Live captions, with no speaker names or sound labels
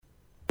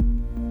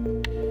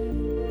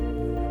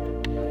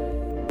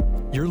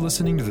You're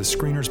listening to the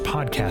Screeners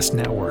Podcast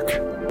Network.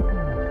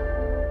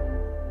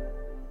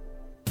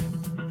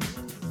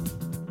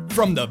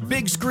 From the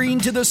big screen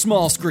to the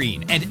small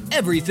screen and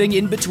everything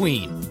in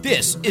between,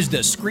 this is the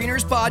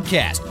Screeners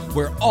Podcast,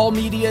 where all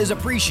media is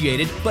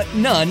appreciated, but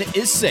none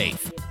is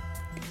safe.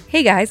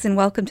 Hey guys, and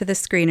welcome to the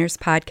Screeners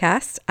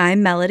Podcast.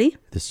 I'm Melody.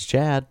 This is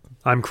Chad.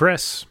 I'm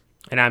Chris.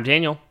 And I'm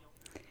Daniel.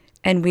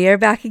 And we are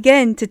back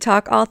again to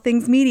talk all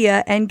things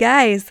media. And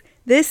guys,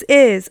 this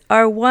is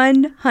our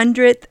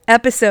 100th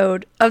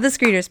episode of the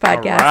Screeners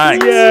Podcast. All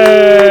right.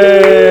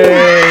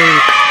 Yay!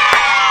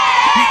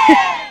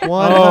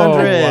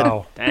 100. Oh,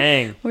 wow.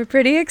 Dang. We're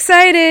pretty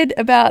excited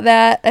about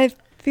that. It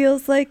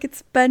feels like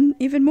it's been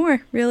even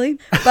more, really.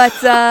 But,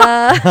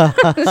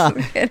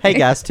 Hey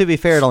guys, to be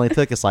fair, it only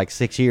took us like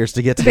 6 years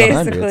to get to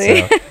 100.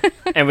 basically. So.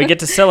 And we get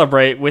to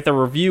celebrate with a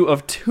review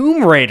of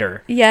Tomb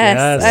Raider.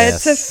 Yes,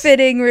 Yes. it's a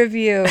fitting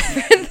review for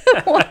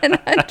the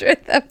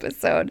 100th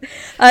episode.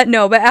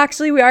 No, but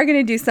actually we are going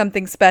to do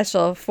something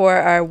special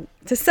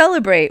to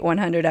celebrate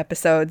 100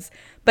 episodes,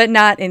 but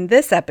not in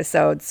this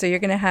episode. So you're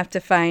going to have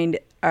to find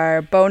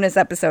our bonus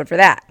episode for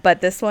that.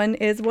 But this one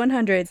is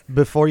 100.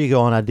 Before you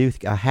go on,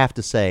 I have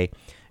to say,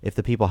 if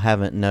the people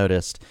haven't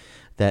noticed,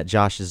 that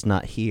Josh is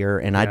not here,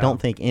 and I don't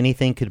think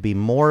anything could be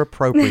more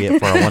appropriate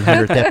for our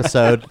 100th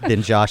episode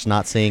than Josh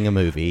not seeing a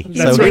movie.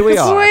 That's So here we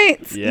are.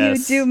 Point.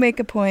 Yes. You do make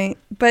a point.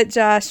 But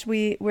Josh,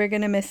 we're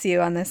going to miss you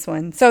on this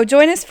one. So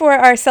join us for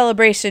our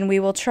celebration. We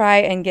will try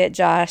and get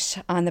Josh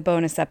on the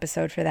bonus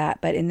episode for that.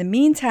 But in the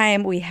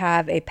meantime, we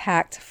have a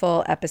packed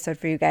full episode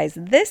for you guys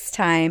this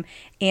time.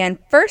 And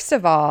first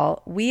of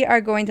all, we are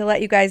going to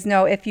let you guys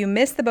know, if you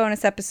missed the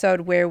bonus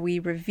episode where we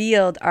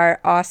revealed our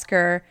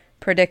Oscar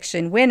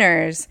prediction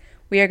winners,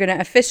 we are going to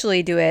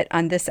officially do it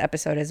on this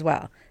episode as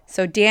well.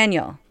 So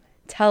Daniel,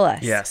 tell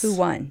us who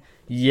won.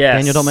 Yes.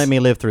 Daniel, don't make me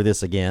live through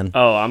this again.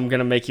 Oh, I'm going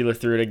to make you live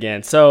through it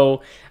again.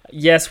 So,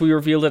 yes, we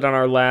revealed it on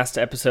our last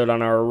episode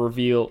on our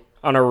review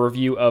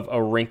of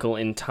A Wrinkle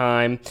in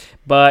Time,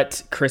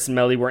 but Chris and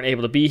Melly weren't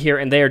able to be here,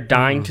 and they are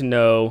dying to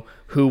know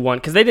who won,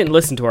 because they didn't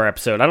listen to our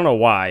episode. I don't know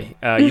why.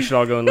 You should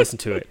all go and listen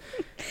to it.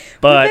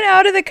 But We've been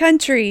out of the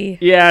country.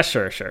 yeah,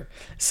 sure.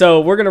 So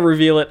we're going to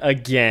reveal it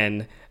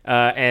again,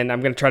 and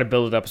I'm going to try to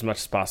build it up as much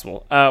as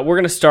possible. We're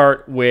going to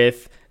start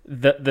with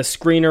the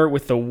screener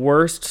with the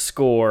worst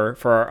score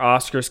for our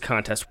Oscars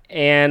contest.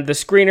 And the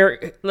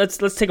screener, let's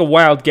take a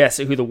wild guess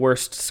at who the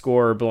worst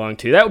scorer belonged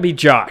to. That would be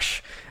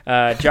Josh.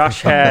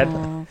 Josh had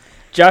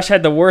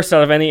the worst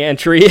out of any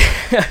entry.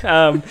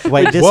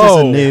 Wait,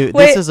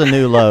 this is a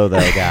new low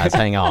though, guys.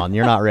 Hang on,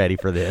 you're not ready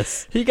for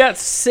this. He got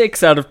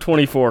 6 out of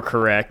 24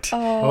 correct.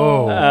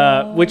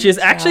 Which is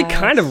actually Josh.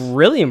 kind of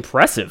really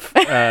impressive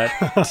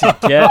to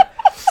get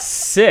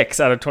 6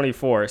 out of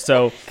 24.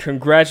 So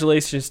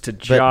congratulations to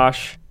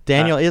Josh.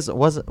 Daniel,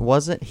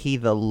 wasn't he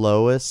the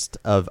lowest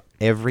of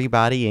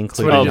everybody,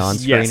 including what he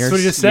non-screeners? yes. That's what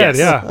he just said.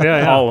 Yes.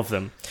 Yeah. All of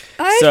them.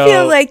 I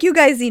feel like you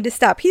guys need to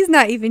stop. He's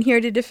not even here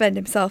to defend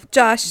himself.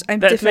 Josh, I'm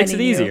That defending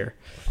makes it easier.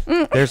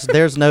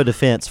 There's no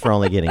defense for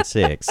only getting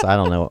 6. I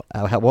don't know.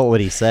 What would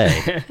he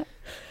say?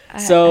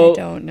 So I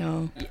don't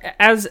know.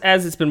 As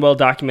it's been well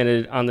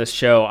documented on this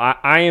show,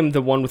 I am the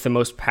one with the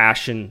most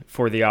passion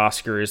for the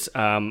Oscars,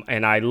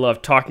 and I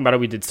love talking about it.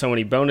 We did so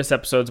many bonus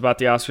episodes about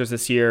the Oscars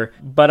this year,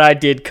 but I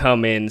did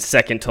come in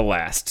second to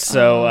last.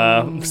 So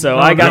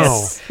I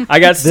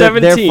got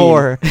 17.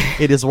 Therefore,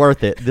 it is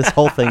worth it. This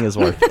whole thing is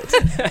worth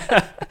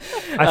it.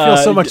 I feel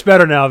so much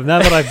better now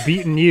that I've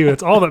beaten you.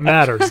 It's all that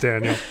matters,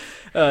 Daniel.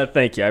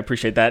 Thank you. I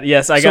appreciate that.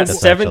 Yes, I got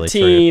That's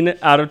 17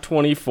 out of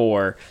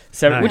 24.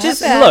 Nice. Which Not is,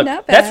 bad, look,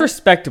 not bad. that's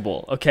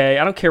respectable, okay?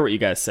 I don't care what you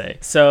guys say.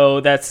 So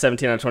that's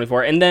 17 out of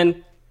 24. And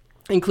then,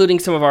 including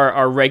some of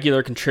our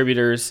regular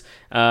contributors,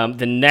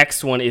 the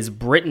next one is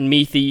Britton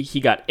Meathy. He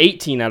got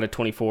 18 out of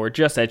 24.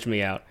 Just edged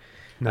me out.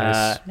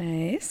 Nice.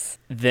 Nice.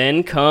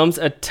 Then comes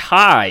a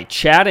tie.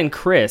 Chad and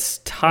Chris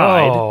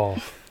tied. Oh,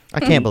 I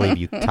can't believe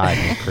you tied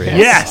me, Chris.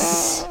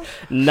 yes.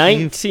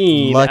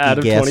 19 lucky out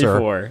of guesser.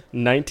 24.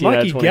 19 out of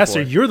Lucky 24.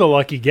 guesser. You're the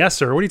lucky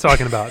guesser. What are you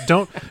talking about?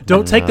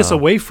 Don't take this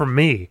away from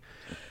me,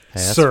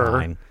 That's sir.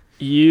 fine.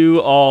 You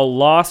all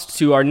lost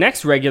to our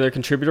next regular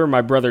contributor,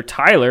 my brother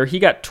Tyler. He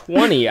got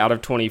 20 out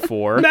of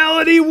 24.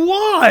 Melody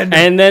won.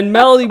 And then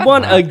Melody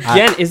won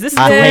again. Is this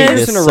the I hate third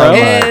this in a so row?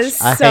 much. Is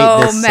I hate so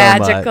this so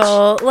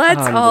magical. Let's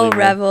all Unbelievable.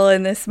 revel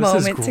in this is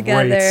moment great.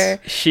 together.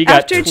 She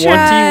got After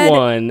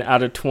 21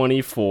 out of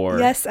 24.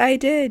 Yes, I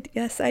did.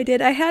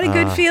 I had a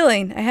good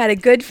feeling. I was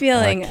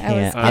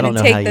can't. I don't going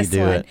to know how take you this do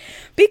one. it.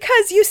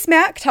 Because you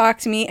smack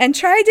talked me and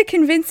tried to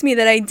convince me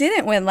that I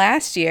didn't win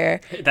last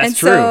year. That's and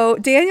true. so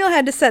Daniel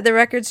had to set the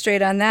record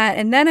straight on that.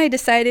 And then I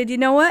decided, you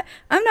know what?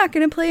 I'm not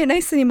going to play it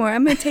nice anymore.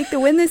 I'm going to take the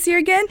win this year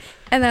again.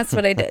 And that's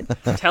what I did.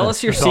 Tell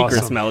us your That's secrets,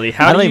 awesome. Melody.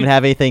 I don't even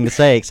have anything to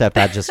say except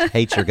I just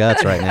hate your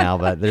guts right now.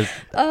 But there's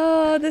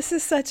Oh, this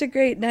is such a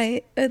great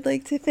night. I'd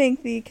like to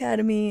thank the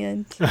Academy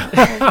and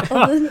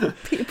all the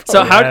people.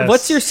 So Yes.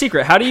 what's your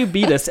secret? How do you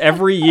beat us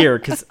every year?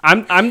 Because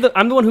I'm the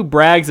one who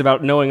brags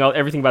about knowing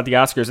everything about the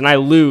Oscars, and I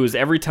lose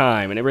every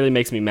time, and it really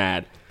makes me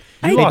mad.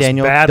 You Hey lost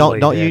Daniel, badly,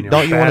 don't you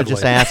Daniel, want to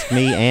just badly. ask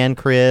me and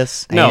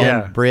Chris No. and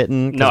Yeah.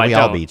 Britton No, because I we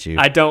don't. all beat you?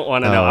 I don't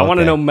want to Oh, know. I want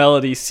to okay. know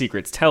Melody's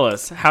secrets. Tell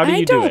us. How do I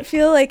you do don't it?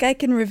 feel like I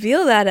can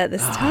reveal that at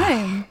this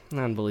time.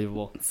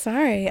 Unbelievable.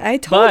 Sorry. I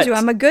told But- you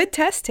I'm a good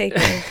test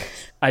taker.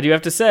 I do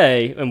have to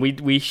say, and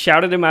we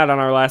shouted him out on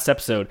our last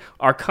episode,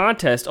 our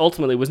contest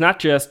ultimately was not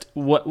just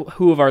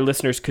who of our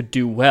listeners could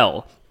do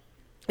well.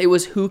 It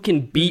was who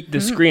can beat the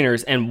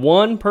screeners, and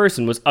one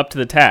person was up to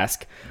the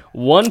task.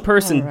 One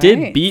person All did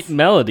right. beat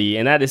Melody,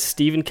 and that is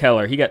Stephen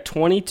Keller. He got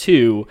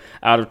 22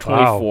 out of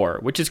 24,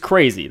 which is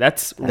crazy. That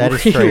is That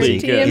is really crazy.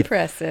 Pretty good.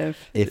 impressive.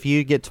 If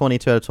you get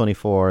 22 out of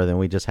 24, then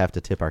we just have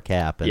to tip our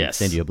cap and Yes.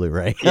 send you a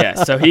Blu-ray. Yeah,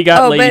 so he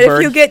got Oh, Lady but Bird.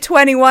 if you get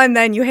 21,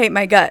 then you hate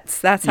my guts.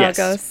 That's how Yes.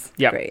 it goes.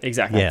 Yeah, Great.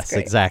 exactly. Yes,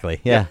 great. exactly.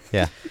 Yeah,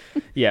 yeah.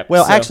 Yeah.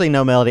 Well, so- actually,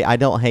 no, Melody, I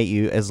don't hate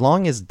you. As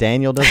long as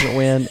Daniel doesn't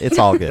win, it's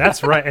all good.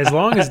 That's right. As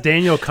long as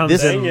Daniel comes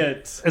This- in, Dang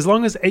it. as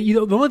long as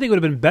the only thing would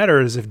have been better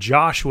is if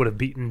Josh would have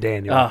beaten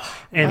Daniel,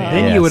 and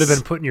then Yes. you would have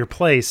been put in your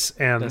place,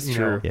 and That's you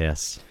true. know,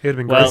 Yes. it would have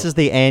been Well- great. This is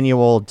the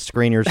annual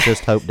Screeners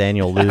Just Hope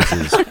Daniel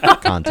Loses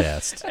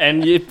contest.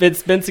 And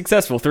it's been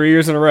successful 3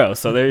 years in a row,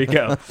 so there you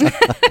go.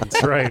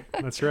 That's right.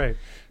 That's right.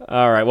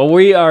 All right. Well,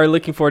 we are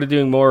looking forward to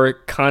doing more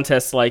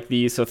contests like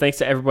these. So thanks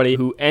to everybody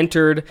who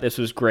entered. This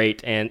was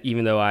great. And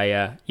even though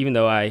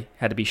I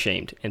had to be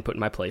shamed and put in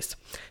my place.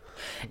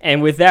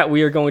 And with that,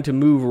 we are going to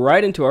move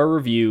right into our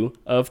review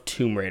of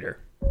Tomb Raider.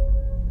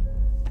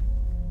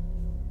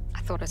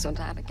 I thought I saw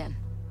Dad again.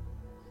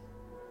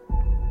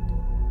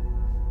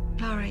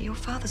 Lara, your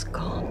father's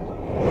gone.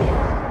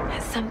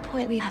 At some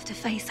point, we have to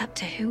face up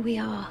to who we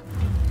are,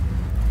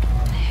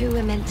 who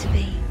we're meant to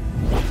be.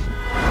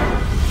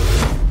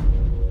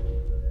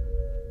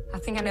 I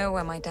think I know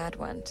where my dad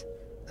went.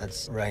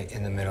 That's right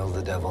in the middle of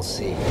the Devil's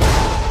Sea.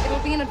 It'll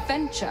be an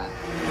adventure.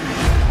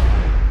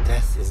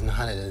 Death is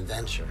not an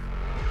adventure.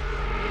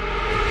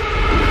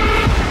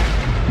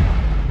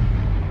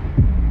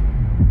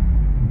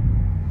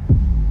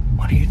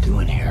 What are you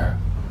doing here,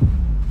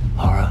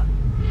 Laura?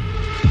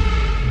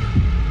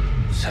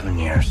 7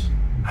 years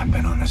I've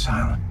been on this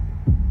island.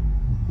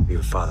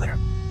 Your father,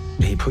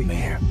 he put me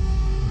here.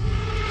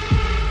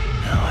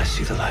 Now I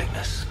see the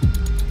likeness,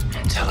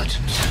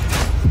 intelligence,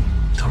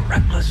 the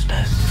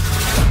recklessness.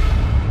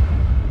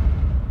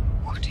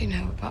 What do you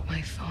know about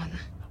my father?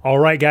 All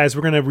right, guys,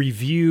 we're going to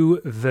review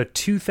the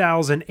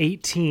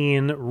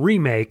 2018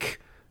 remake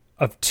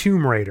of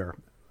Tomb Raider.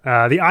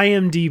 The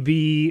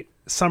IMDb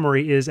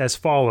summary is as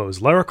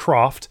follows. Lara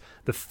Croft,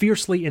 the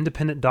fiercely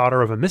independent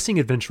daughter of a missing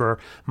adventurer,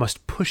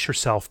 must push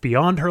herself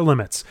beyond her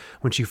limits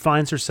when she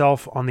finds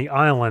herself on the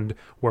island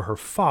where her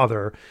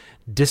father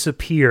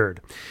disappeared.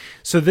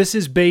 So this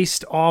is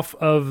based off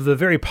of the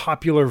very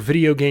popular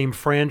video game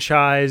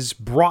franchise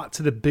brought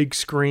to the big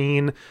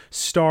screen,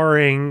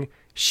 starring...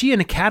 She an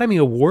Academy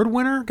Award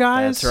winner,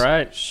 guys? That's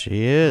right.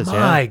 She is,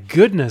 My yeah.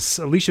 goodness.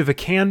 Alicia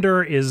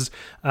Vikander is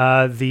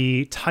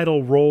the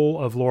title role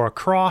of Lara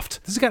Croft.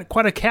 This has got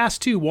quite a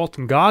cast, too.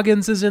 Walton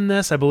Goggins is in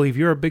this. I believe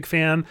you're a big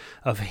fan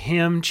of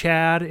him,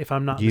 Chad, if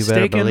I'm not You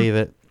mistaken. better believe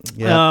it.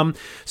 Yeah.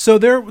 So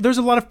there's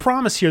a lot of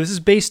promise here. This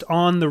is based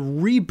on the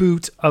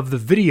reboot of the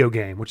video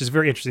game, which is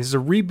very interesting. This is a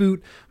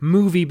reboot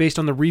movie based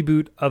on the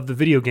reboot of the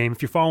video game.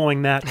 If you're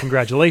following that,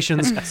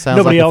 congratulations. Sounds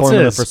Nobody like a else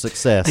formula is. for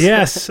success.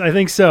 Yes, I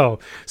think so.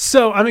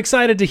 So I'm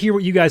excited to hear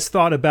what you guys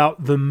thought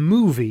about the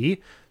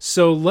movie.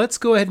 So let's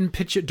go ahead and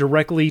pitch it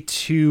directly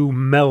to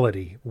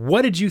Melody.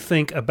 What did you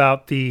think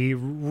about the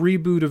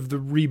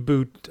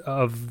reboot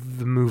of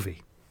the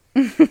movie?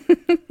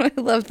 I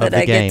love that the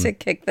I game. get to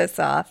kick this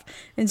off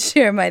and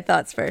share my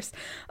thoughts first.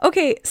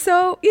 Okay,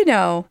 so,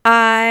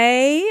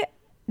 I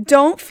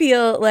don't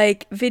feel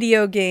like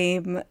video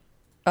game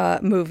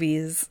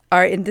movies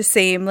are in the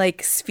same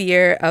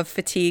sphere of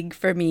fatigue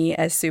for me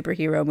as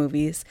superhero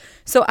movies.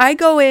 So I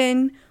go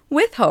in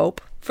with hope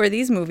for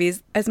these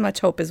movies, as much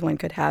hope as one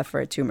could have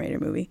for a Tomb Raider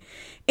movie.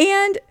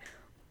 And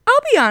I'll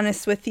be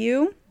honest with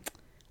you,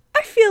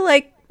 I feel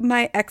like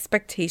my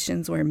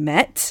expectations were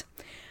met.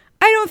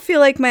 I don't feel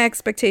like my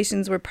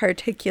expectations were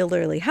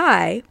particularly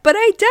high, but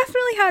I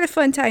definitely had a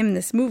fun time in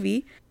this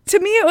movie. To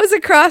me, it was a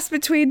cross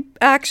between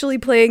actually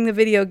playing the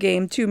video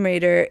game Tomb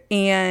Raider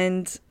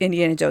and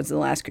Indiana Jones and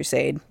the Last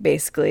Crusade,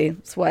 basically.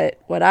 It's what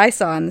I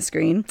saw on the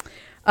screen,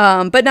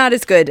 but not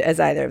as good as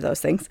either of those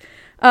things.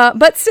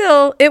 But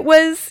still, it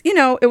was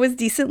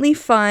decently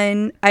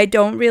fun. I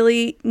don't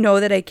really know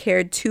that I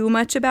cared too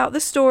much about the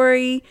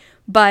story,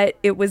 but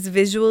it was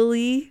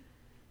visually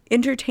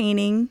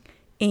entertaining.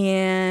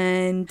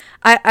 And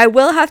I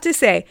will have to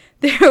say,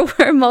 there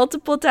were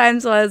multiple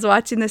times while I was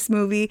watching this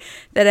movie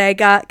that I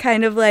got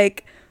kind of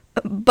like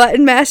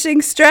button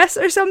mashing stress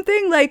or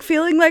something, like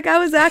feeling like I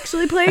was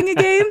actually playing a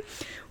game,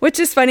 which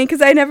is funny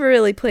because I never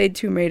really played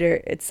Tomb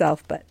Raider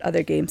itself, but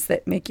other games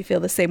that make you feel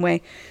the same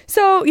way.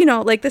 So,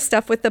 like the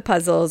stuff with the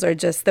puzzles or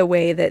just the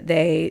way that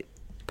they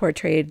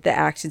portrayed the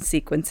action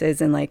sequences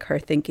and like her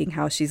thinking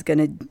how she's going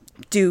to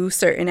do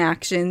certain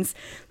actions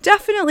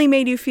definitely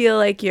made you feel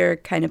like you're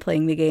kind of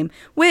playing the game,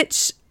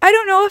 which I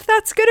don't know if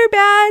that's good or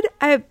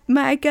bad.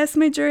 I guess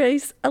my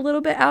jury's a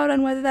little bit out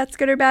on whether that's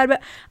good or bad,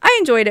 but I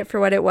enjoyed it for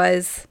what it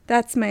was.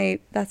 That's my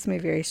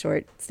very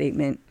short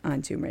statement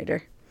on Tomb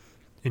Raider.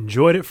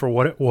 Enjoyed it for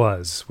what it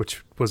was,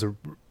 which was a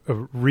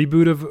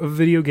reboot of a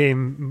video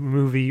game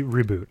movie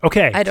reboot.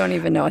 Okay. I don't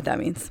even know what that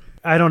means.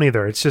 I don't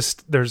either. It's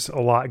just there's a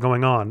lot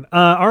going on.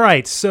 All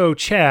right. So,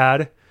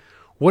 Chad,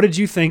 what did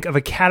you think of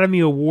Academy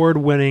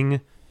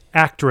Award-winning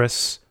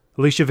actress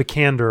Alicia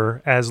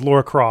Vikander as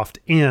Lara Croft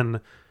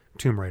in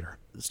Tomb Raider?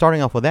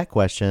 Starting off with that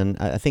question,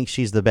 I think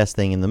she's the best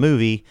thing in the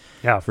movie,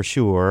 for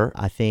sure.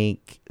 I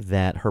think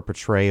that her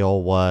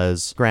portrayal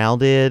was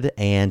grounded,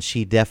 and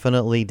she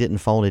definitely didn't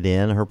phone it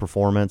in. Her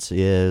performance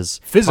is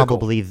physical.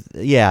 Probably,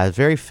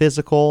 very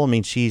physical. I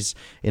mean, she's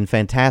in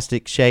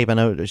fantastic shape. I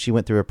know she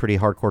went through a pretty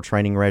hardcore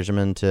training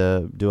regimen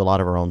to do a lot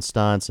of her own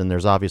stunts, and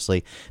there's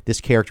obviously this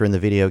character in the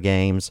video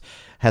games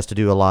has to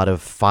do a lot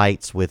of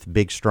fights with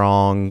big,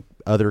 strong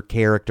other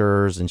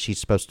characters, and she's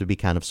supposed to be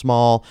kind of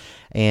small,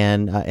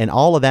 and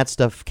all of that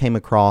stuff came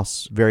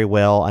across very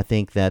well. I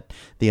think that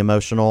the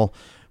emotional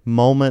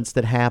moments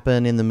that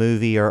happen in the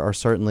movie are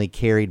certainly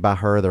carried by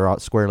her. They're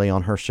squarely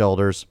on her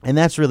shoulders, and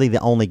that's really the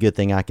only good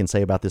thing I can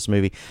say about this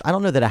movie. I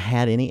don't know that I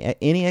had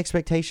any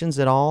expectations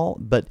at all,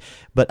 but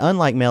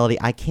unlike Melody,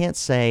 I can't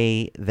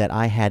say that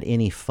I had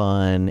any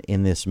fun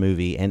in this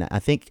movie, and I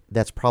think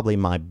that's probably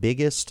my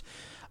biggest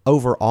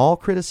overall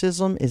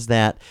criticism, is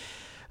that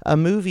a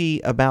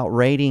movie about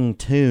raiding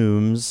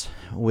tombs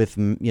with,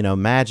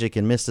 magic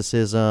and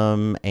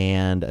mysticism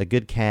and a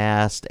good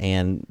cast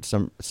and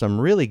some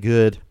really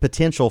good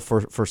potential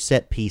for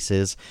set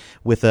pieces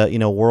with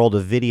a world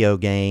of video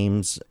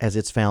games as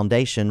its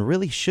foundation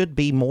really should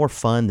be more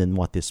fun than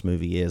what this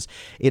movie is.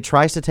 It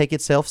tries to take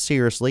itself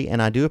seriously,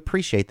 and I do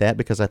appreciate that,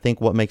 because I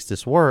think what makes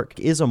this work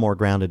is a more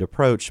grounded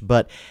approach,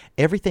 but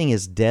everything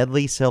is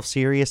deadly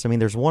self-serious. I mean,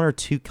 there's one or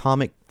two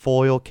comic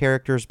foil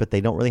characters, but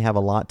they don't really have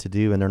a lot to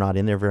do, and they're not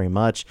in there very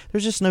much.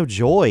 There's just no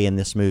joy in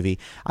this movie.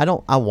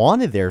 I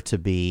wanted there to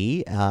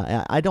be.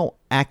 I don't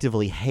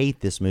actively hate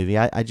this movie.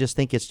 I just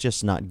think it's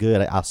just not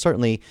good. I'll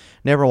certainly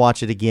never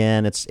watch it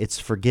again. It's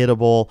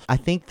forgettable. I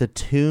think the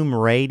tomb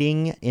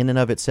raiding in and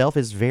of itself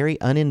is very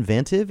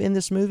uninventive in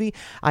this movie.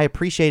 I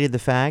appreciated the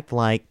fact,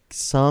 like,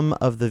 some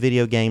of the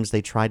video games,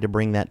 they tried to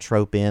bring that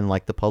trope in,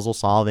 like the puzzle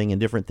solving and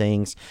different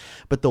things,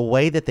 but the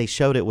way that they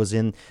showed it was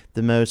in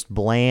the most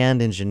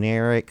bland and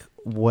generic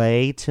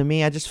way to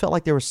me. I just felt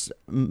like there was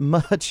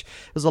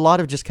a lot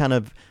of just kind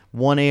of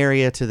one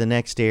area to the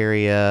next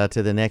area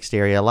to the next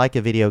area, like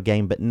a video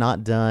game, but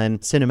not done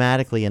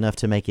cinematically enough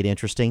to make it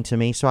interesting to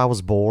me. So I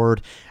was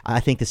bored. I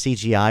think the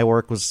CGI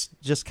work was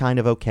just kind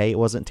of okay. It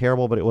wasn't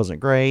terrible, but it wasn't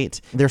great.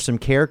 There's some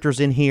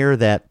characters in here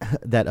that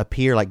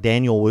appear, like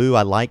Daniel Wu.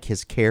 I like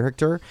his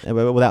character.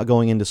 Without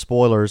going into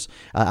spoilers,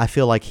 I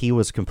feel like he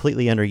was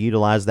completely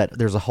underutilized. That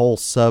there's a whole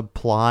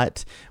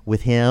subplot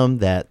with him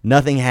that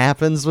nothing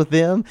happens with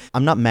them.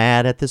 I'm not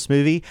mad at this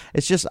movie.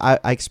 It's just I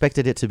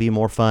expected it to be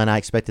more fun. I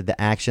expected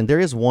the action. There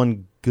is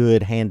one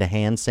good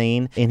hand-to-hand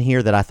scene in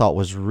here that I thought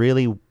was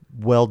really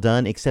well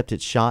done, except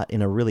it's shot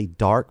in a really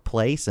dark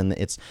place, and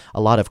it's a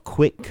lot of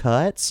quick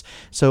cuts.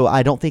 So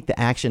I don't think the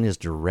action is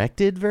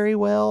directed very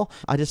well.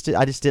 I just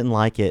didn't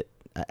like it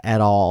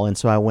at all, and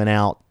so I went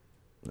out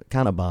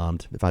kind of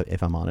bummed,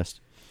 if I'm honest.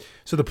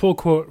 So the pull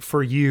quote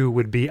for you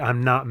would be,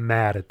 "I'm not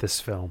mad at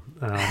this film."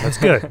 That's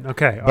good.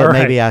 Okay, all but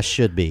right. Maybe I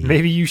should be.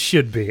 Maybe you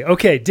should be.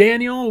 Okay,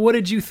 Daniel, what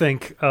did you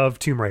think of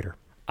Tomb Raider?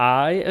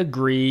 I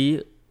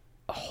agree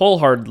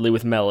wholeheartedly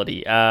with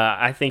Melody.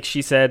 I think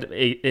she said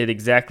it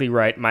exactly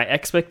right. My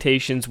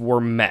expectations were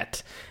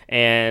met,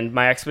 and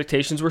my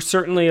expectations were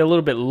certainly a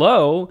little bit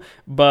low,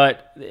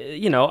 but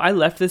I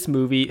left this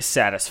movie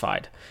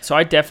satisfied. So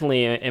I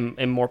definitely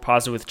am more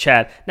positive with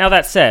Chad. Now,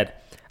 that said,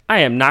 I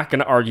am not going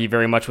to argue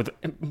very much with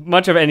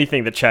much of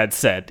anything that Chad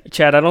said.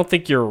 Chad, I don't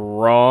think you're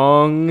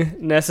wrong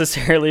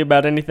necessarily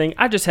about anything.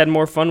 I just had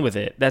more fun with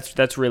it.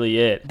 That's really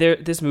it.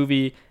 This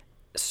movie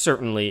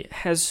certainly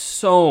has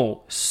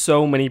so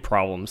many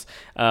problems,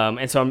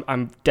 and so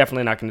I'm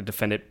definitely not going to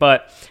defend it,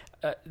 but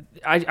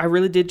I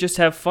really did just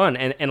have fun,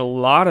 and a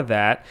lot of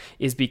that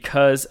is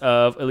because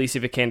of Alicia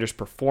Vikander's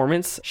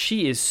performance.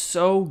 She is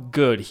so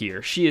good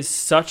here. She is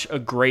such a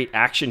great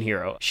action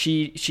hero.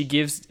 She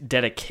gives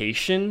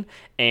dedication,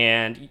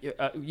 and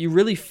you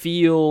really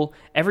feel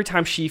every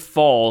time she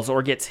falls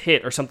or gets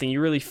hit or something,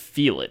 you really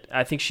feel it.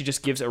 I think she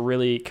just gives a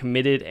really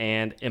committed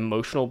and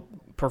emotional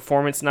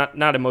performance,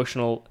 not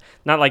emotional,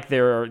 not like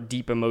there are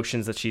deep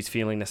emotions that she's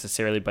feeling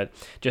necessarily, but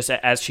just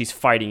as she's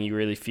fighting, you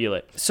really feel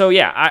it. So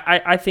yeah,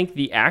 I think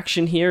the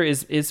action here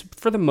is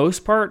for the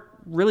most part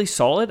really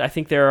solid. I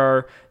think there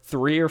are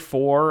 3 or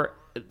 4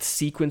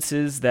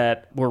 sequences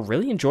that were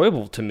really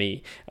enjoyable to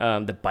me.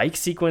 The bike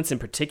sequence in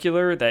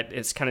particular, that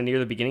is kind of near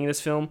the beginning of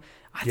this film,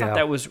 I thought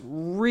that was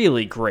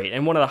really great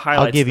and one of the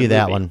highlights. I'll give you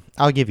that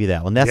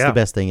one. That's Yeah. the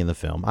best thing in the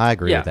film. I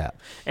agree with that.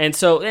 And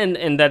so,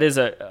 and that is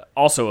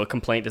also a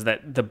complaint, is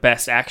that the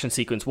best action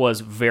sequence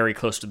was very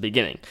close to the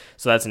beginning.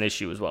 So that's an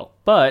issue as well.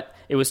 But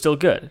it was still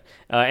good.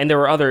 And there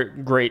were other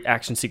great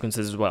action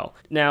sequences as well.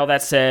 Now,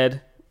 that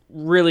said,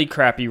 really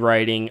crappy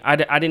writing. I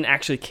didn't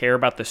actually care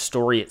about the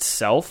story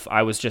itself.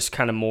 I was just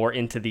kind of more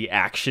into the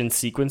action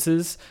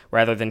sequences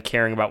rather than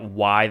caring about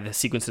why the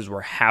sequences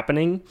were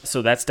happening.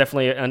 So that's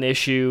definitely an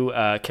issue.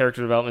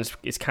 Character development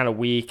is kind of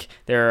weak.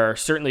 There are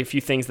certainly a few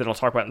things that I'll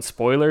talk about in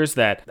spoilers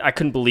that I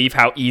couldn't believe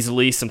how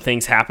easily some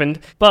things happened,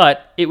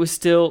 but it was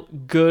still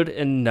good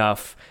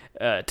enough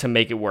to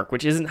make it work,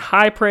 which isn't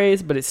high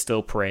praise, but it's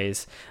still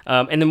praise.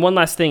 And then one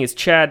last thing is,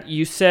 Chad,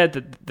 you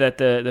said that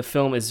the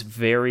film is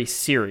very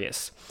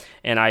serious.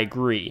 And I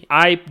agree.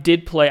 I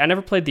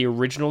never played the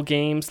original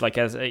games, like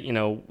as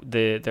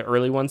the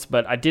early ones,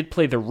 but I did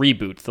play the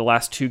reboot, the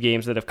last 2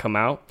 games that have come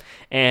out.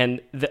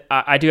 And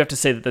I do have to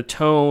say that the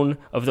tone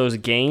of those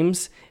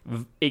games,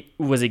 it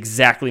was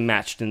exactly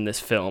matched in this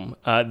film.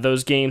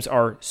 Those games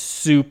are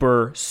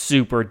super,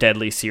 super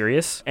deadly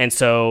serious. And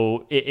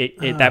so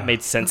that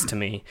made sense to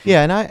me.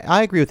 Yeah, and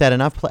I agree with that.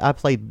 And I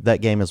played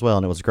that game as well,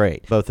 and it was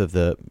great. Both of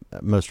the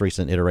most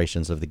recent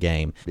iterations of the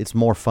game. It's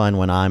more fun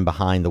when I'm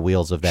behind the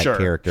wheels of that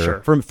character.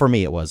 Sure. For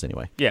me, it was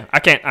anyway. Yeah, I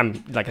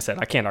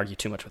can't argue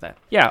too much with that.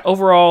 Yeah,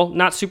 overall,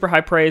 not super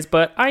high praise,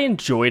 but I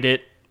enjoyed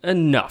it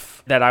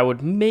enough that I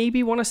would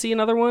maybe want to see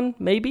another one,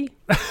 maybe.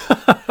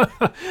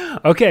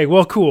 Okay,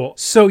 well, cool.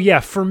 So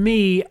yeah, for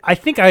me, I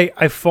think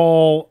I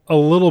fall a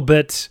little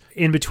bit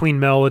in between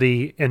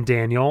Melody and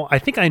Daniel. I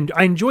think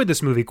I enjoyed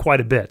this movie quite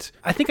a bit.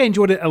 I think I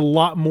enjoyed it a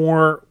lot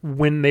more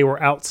when they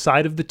were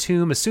outside of the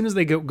tomb. As soon as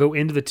they go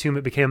into the tomb,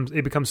 it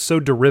becomes so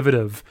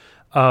derivative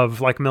of,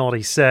 like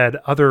Melody said,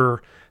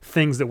 other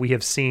things that we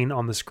have seen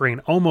on the screen,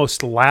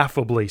 almost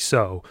laughably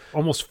so,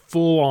 almost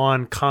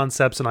full-on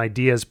concepts and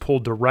ideas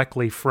pulled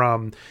directly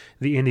from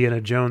the Indiana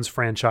Jones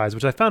franchise,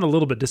 which I found a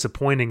little bit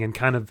disappointing and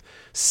kind of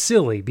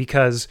silly,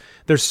 because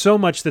there's so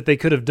much that they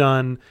could have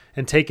done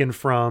and taken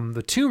from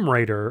the Tomb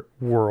Raider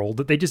world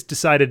that they just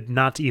decided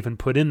not to even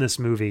put in this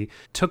movie.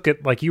 Took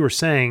it, like you were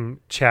saying,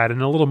 Chad,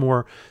 in a little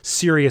more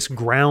serious,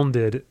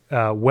 grounded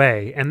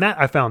way, and that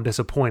I found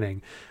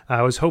disappointing.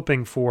 I was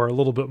hoping for a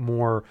little bit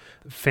more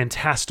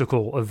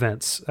fantastical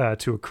events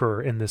to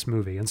occur in this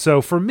movie. And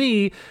so for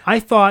me, I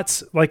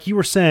thought, like you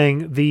were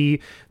saying,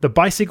 the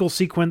bicycle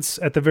sequence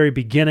at the very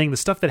beginning, the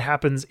stuff that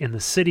happens in the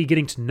city,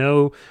 getting to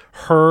know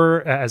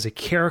her as a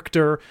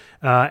character,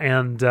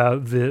 and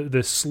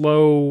the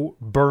slow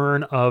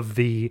burn of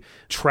the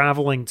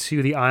traveling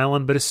to the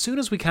island. But as soon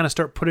as we kind of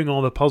start putting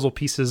all the puzzle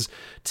pieces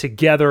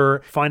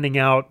together, finding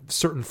out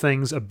certain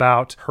things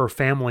about her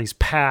family's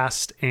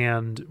past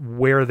and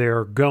where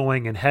they're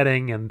going and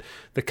heading and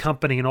the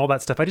company and all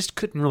that stuff, I just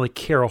couldn't really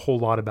care a whole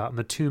lot about. And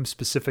the tomb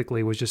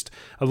specifically was just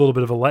a little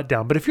bit of a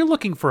letdown. But if you're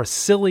looking for a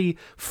silly,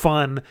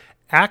 fun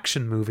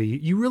action movie,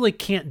 you really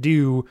can't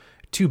do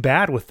too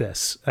bad with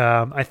this.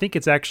 I think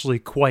it's actually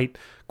quite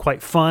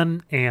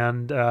fun,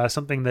 and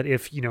something that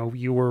if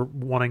you were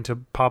wanting to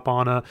pop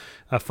on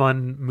a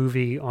fun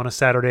movie on a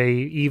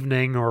Saturday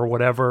evening or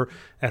whatever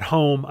at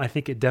home, I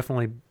think it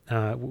definitely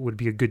would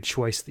be a good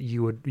choice that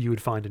you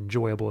would find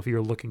enjoyable if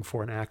you're looking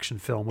for an action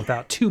film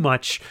without too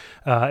much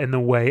in the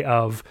way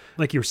of,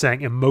 like you were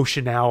saying,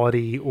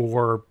 emotionality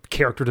or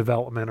character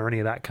development or any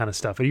of that kind of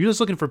stuff. If you're just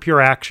looking for pure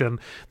action,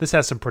 this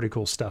has some pretty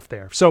cool stuff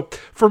there. So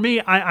for me,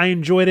 I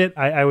enjoyed it.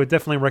 I would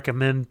definitely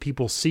recommend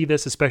people see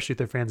this, especially if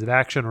they're fans of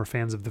action or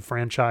fans of the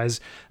franchise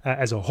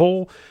as a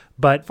whole.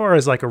 But as far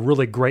as like a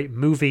really great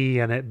movie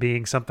and it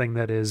being something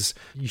that is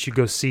you should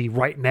go see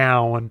right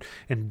now and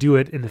do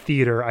it in the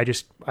theater,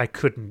 I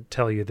couldn't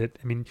tell you that.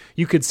 I mean,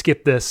 you could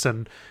skip this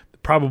and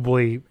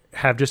probably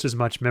have just as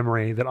much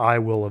memory that I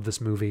will of this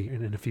movie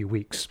in a few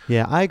weeks.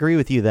 Yeah, I agree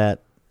with you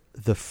that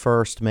the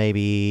first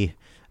maybe,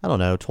 I don't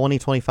know, 20,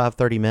 25,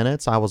 30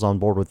 minutes, I was on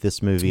board with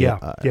this movie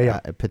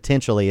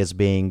potentially as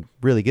being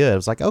really good. I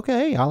was like,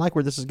 okay, I like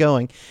where this is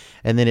going.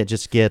 And then it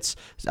just gets,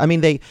 I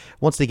mean,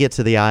 once they get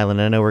to the island,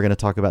 and I know we're going to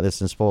talk about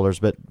this in spoilers,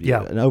 but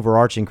an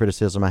overarching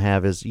criticism I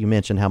have is you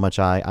mentioned how much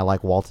I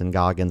like Walton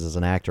Goggins as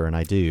an actor, and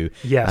I do.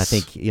 Yes. I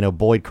think,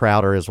 Boyd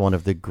Crowder is one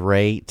of the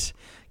great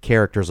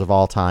characters of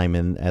all time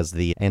and as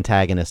the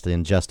antagonist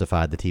in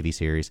Justified, the TV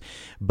series.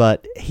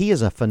 But he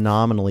is a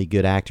phenomenally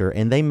good actor,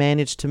 and they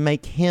managed to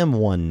make him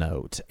one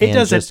note.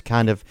 Just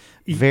kind of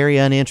very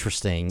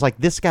uninteresting. It's like,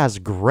 this guy's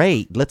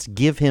great. Let's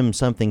give him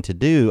something to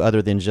do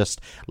other than just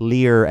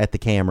leer at the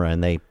camera,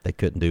 and they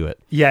couldn't do it.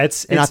 Yeah, I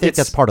think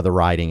that's part of the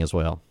writing as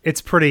well.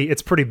 It's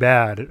pretty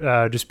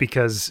bad, just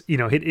because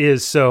it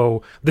is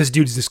so. This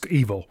dude's just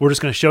evil. We're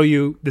just going to show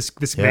you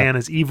this man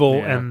is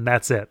evil, and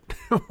that's it.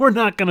 We're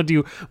not going to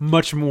do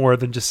much more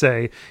than just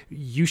say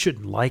you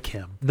shouldn't like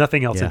him.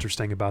 Nothing else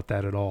interesting about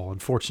that at all,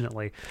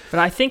 unfortunately. But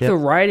I think the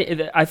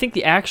writing, I think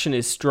the action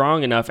is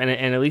strong enough, and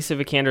Alicia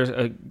Vikander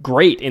is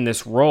great in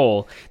this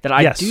role that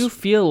I Yes. do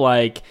feel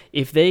like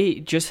if they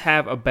just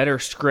have a better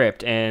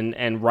script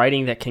and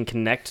writing that can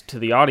connect to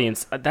the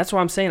audience, that's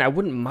why I'm saying I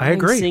wouldn't mind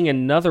agree. seeing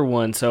another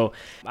one. So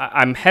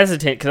I'm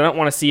hesitant because I don't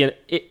want to see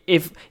it.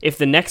 If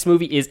the next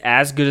movie is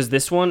as good as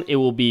this one, it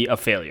will be a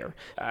failure.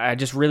 I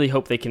just really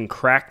hope they can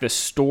crack the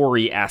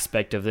story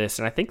aspect of this,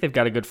 and I think they've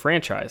got a good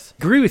franchise.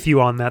 Agree with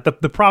you on that.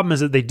 The problem is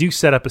that they do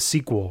set up a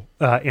sequel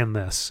in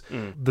this.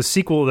 The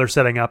sequel they're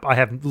setting up, I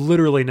have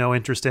literally no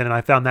interest in, and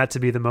I found that to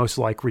be the most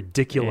like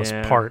ridiculous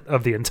Yeah. part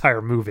of the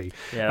entire movie.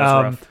 Yeah,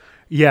 that's rough.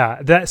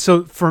 Yeah,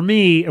 so for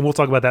me, and we'll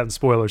talk about that in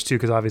spoilers too,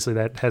 because obviously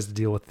that has to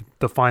deal with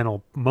the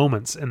final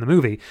moments in the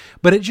movie.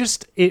 But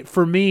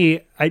for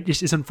me,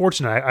 it's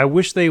unfortunate. I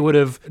wish they would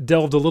have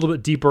delved a little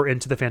bit deeper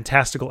into the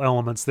fantastical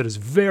elements that is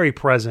very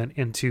present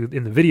in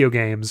the video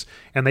games,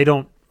 and they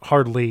don't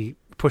hardly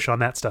push on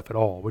that stuff at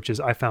all, which is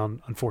I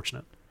found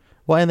unfortunate.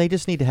 Well, and they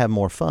just need to have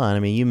more fun.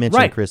 I mean, you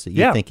mentioned, Right. Chris, that you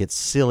Yeah. think it's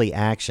silly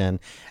action,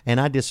 and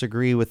I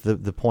disagree with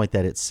the point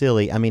that it's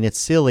silly. I mean, it's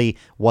silly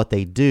what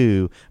they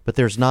do, but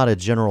there's not a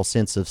general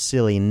sense of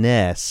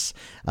silliness.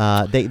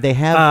 They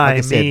have, like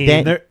I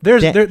said,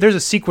 there's a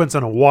sequence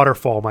on a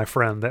waterfall, my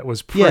friend, that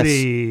was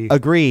pretty... Yes,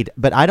 agreed.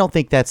 But I don't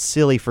think that's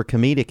silly for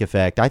comedic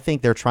effect. I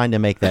think they're trying to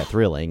make that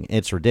thrilling.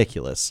 It's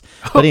ridiculous.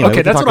 But anyway, okay,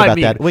 we can that's talk what I about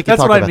mean. that. We can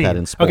talk about that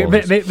in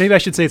spoilers. Okay, maybe I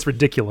should say it's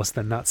ridiculous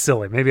then, not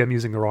silly. Maybe I'm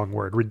using the wrong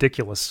word.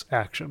 Ridiculous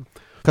action.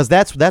 Because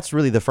that's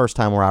really the first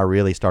time where I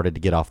really started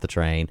to get off the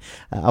train.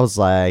 I was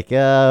like,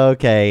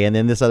 okay, and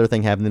then this other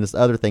thing happened, and this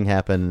other thing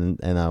happened,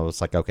 and I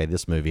was like, okay,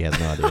 this movie has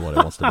no idea what it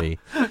wants to be.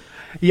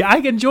 Yeah, I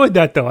enjoyed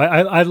that though.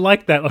 I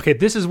like that. Okay,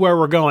 this is where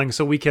we're going,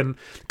 so we can,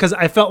 because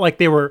I felt like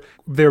they were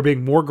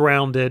being more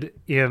grounded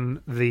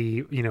in the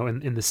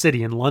in the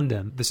city in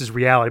London. This is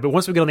reality, but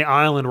once we get on the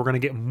island, we're going to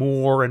get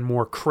more and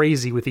more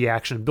crazy with the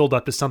action, build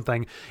up to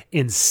something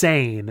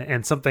insane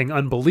and something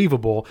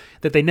unbelievable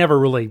that they never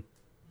really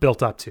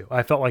built up to.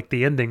 I felt like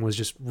the ending was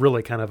just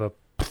really kind of it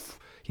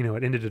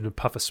ended in a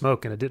puff of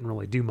smoke, and it didn't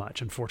really do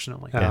much,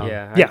 unfortunately.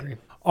 I agree.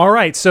 All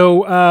right,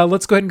 so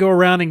let's go ahead and go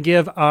around and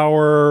give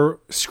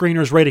our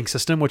screeners rating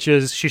system, which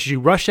is, should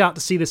you rush out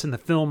to see this in the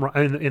film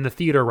in the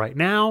theater right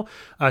now?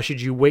 Should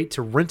you wait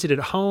to rent it at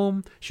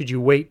home? Should you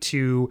wait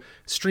to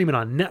stream it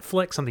on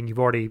Netflix, something you've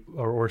already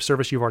or a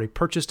service you've already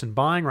purchased and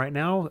buying right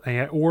now?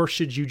 Or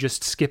should you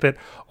just skip it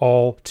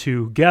all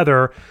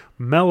together?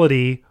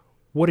 Melody,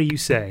 what do you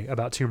say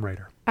about Tomb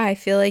Raider? I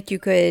feel like you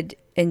could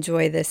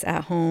enjoy this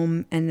at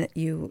home and that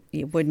you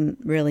wouldn't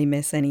really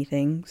miss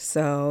anything.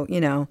 So,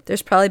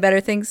 there's probably better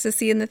things to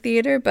see in the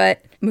theater,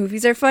 but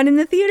movies are fun in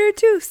the theater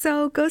too.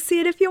 So go see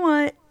it if you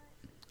want.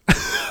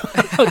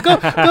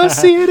 go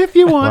see it if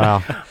you want.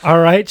 Wow. All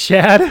right,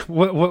 Chad,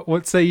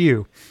 what say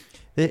you?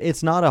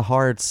 It's not a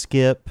hard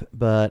skip,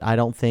 but I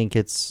don't think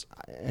it's,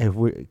 if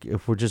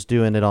we're just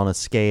doing it on a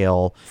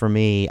scale, for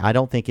me, I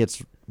don't think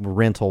it's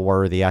rental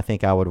worthy. I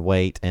think I would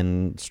wait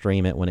and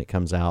stream it when it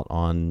comes out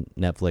on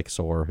Netflix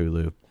or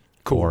Hulu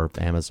or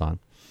Amazon.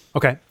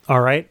 Okay. All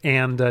right.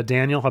 And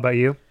Daniel, how about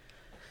you?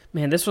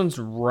 Man, this one's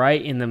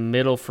right in the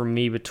middle for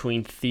me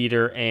between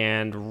theater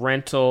and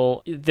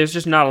rental. There's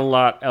just not a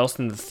lot else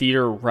in the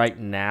theater right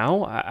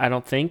now, I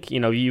don't think.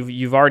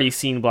 You've already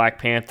seen Black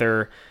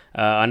Panther.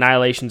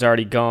 Annihilation's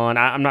already gone.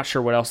 I'm not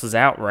sure what else is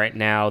out right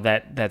now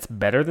that's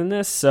better than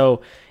this.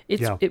 So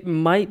it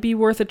might be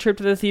worth a trip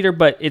to the theater,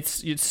 but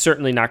it's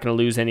certainly not going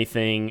to lose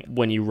anything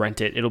when you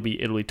rent it. It'll be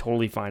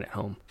totally fine at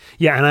home.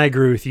 Yeah, and I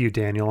agree with you,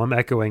 Daniel. I'm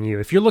echoing you.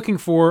 If you're looking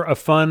for a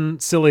fun,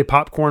 silly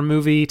popcorn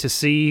movie to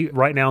see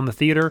right now in the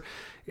theater,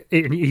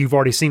 you've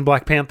already seen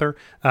Black Panther,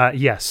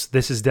 yes,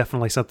 this is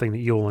definitely something that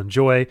you'll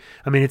enjoy.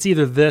 I mean, it's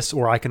either this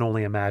or I Can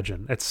Only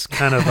Imagine. It's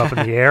kind of up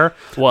in the air.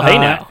 Well, hey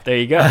now, there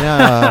you go.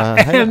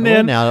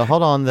 Now,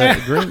 hold on,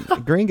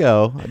 the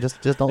Gringo.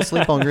 Just don't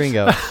sleep on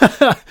Gringo.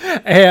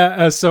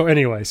 So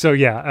anyway,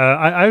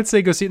 I would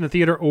say go see it in the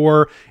theater,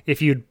 or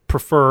if you'd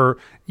prefer,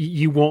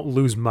 you won't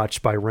lose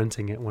much by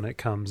renting it when it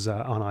comes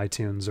on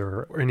iTunes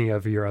or any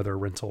of your other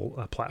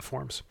rental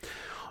platforms.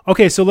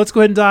 Okay, so let's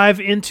go ahead and dive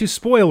into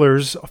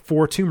spoilers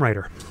for Tomb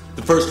Raider.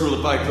 The first rule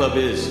of Fight Club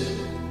is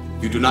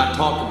you do not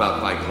talk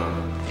about Fight Club.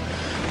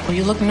 Well,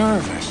 you look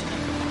nervous.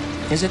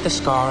 Is it the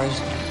scars?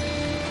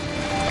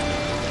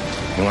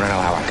 You want to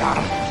know how I got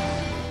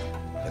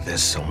them?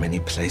 There's so many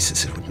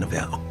places it would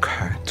never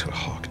occur to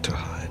Hawk to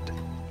hide.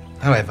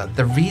 However,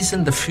 the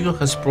reason the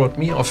Führers brought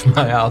me off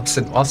my Alps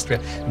in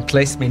Austria and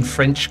placed me in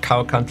French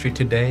cow country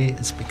today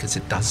is because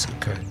it does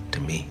occur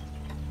to me.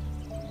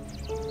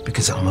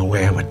 Because I'm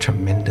aware what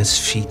tremendous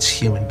feats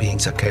human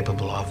beings are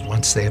capable of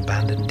once they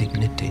abandon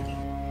dignity.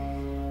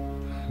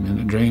 In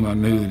the dream, I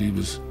knew that he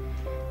was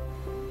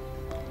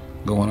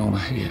going on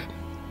ahead.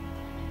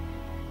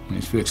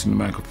 He's fixing to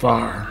make a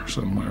fire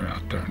somewhere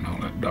out there in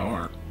all that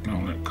dark and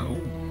all that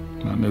cold.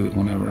 And I knew that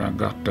whenever I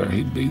got there,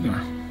 he'd be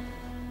there.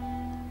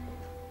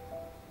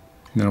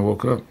 Then I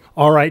woke up.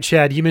 All right,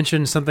 Chad, you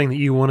mentioned something that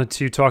you wanted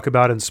to talk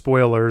about in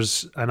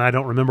spoilers, and I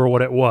don't remember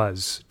what it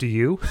was. Do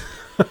you?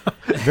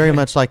 Very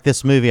much like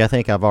this movie, I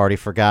think I've already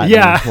forgotten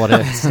what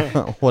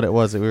it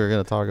was that we were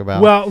going to talk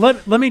about. Well,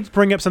 let me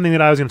bring up something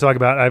that I was going to talk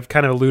about. I've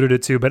kind of alluded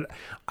it to, but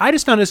I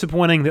just found it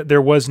disappointing that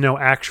there was no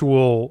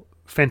actual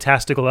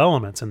fantastical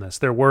elements in this.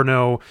 There were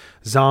no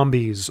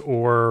zombies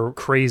or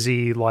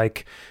crazy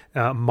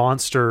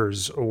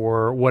monsters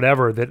or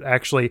whatever that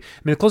actually,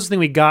 the closest thing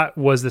we got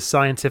was the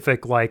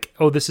scientific,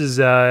 this is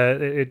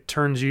it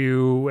turns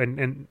you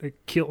and it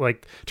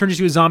turns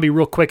you to a zombie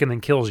real quick and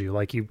then kills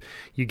you,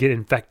 you get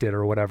infected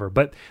or whatever.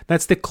 But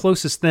that's the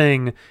closest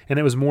thing, and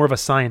it was more of a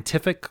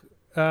scientific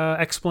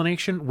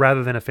explanation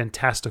rather than a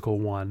fantastical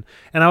one.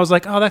 And I was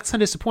like, oh, that's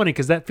kind of disappointing,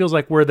 because that feels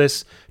like where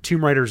this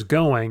Tomb Raider's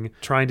going,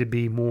 trying to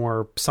be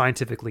more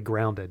scientifically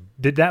grounded.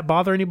 Did that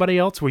bother anybody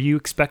else? Were you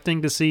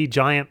expecting to see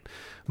giant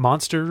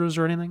monsters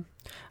or anything?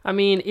 I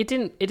mean, it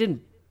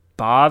didn't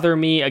bother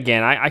me.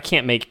 Again, I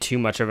can't make too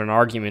much of an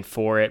argument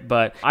for it,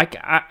 but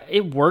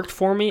it worked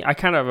for me. I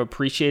kind of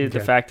appreciated the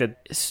fact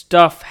that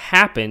stuff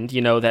happened,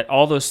 that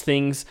all those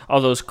things,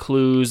 all those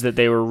clues that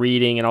they were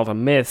reading and all the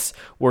myths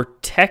were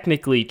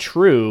technically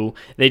true.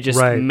 They just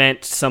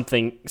meant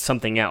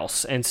something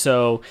else. And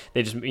so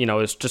they just, it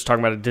was just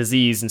talking about a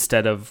disease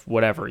instead of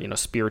whatever,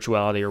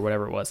 spirituality or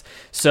whatever it was.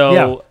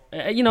 So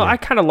I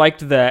kind of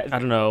liked that. I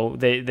don't know.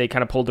 They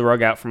kind of pulled the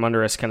rug out from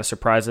under us, kind of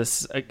surprised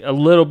us a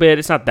little bit.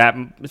 It's not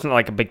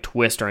like a big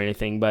twist or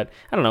anything, but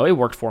I don't know. It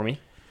worked for me.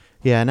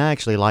 Yeah, and I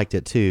actually liked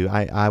it too.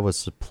 I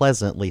was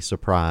pleasantly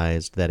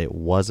surprised that it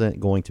wasn't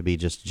going to be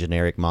just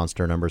generic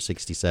monster number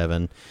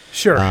 67.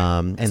 Sure.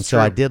 And so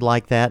I did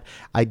like that.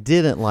 I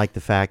didn't like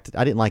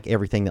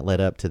everything that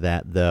led up to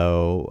that,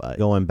 though.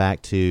 Going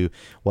back to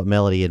what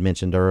Melody had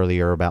mentioned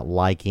earlier about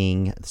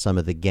liking some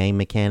of the game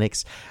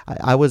mechanics,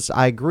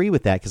 I agree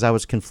with that, because I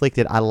was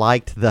conflicted. I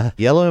liked the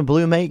yellow and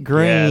blue make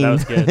green. Yeah, that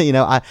was good.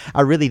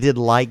 I really did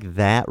like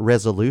that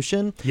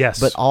resolution. Yes.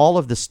 But all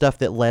of the stuff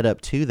that led up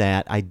to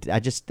that, I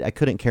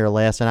couldn't care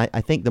less. And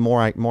I think the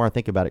more I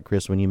think about it,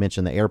 Chris, when you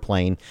mentioned the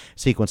airplane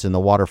sequence in the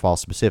waterfall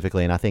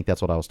specifically, and I think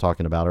that's what I was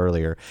talking about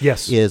earlier,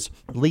 is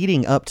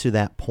leading up to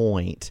that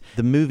point,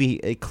 the movie,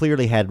 it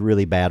clearly had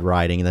really bad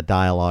writing and the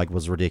dialogue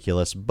was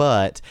ridiculous,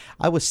 but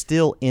I was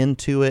still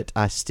into it.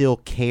 I still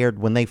cared.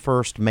 When they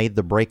first made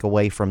the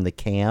breakaway from the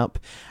camp,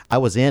 I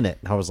was in it.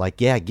 I was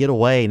like, yeah, get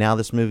away. Now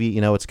this movie,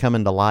 it's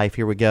coming to life.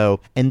 Here we go.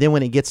 And then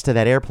when it gets to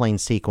that airplane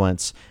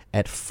sequence,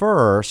 at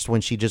first,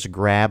 when she just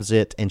grabs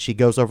it and she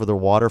goes over the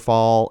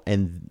waterfall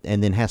and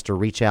then has to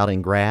reach out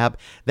and grab,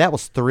 that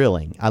was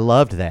thrilling. I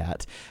loved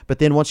that. But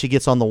then once she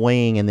gets on the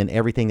wing and then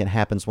everything that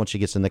happens once she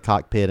gets in the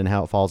cockpit and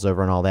how it falls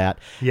over and all that,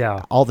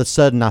 all of a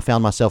sudden I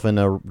found myself in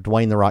a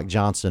Dwayne "The Rock"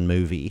 Johnson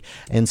movie.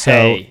 And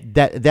so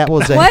that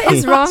was what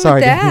is wrong with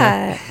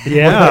that?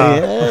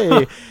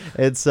 Yeah.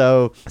 And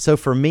so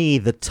for me,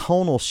 the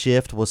tonal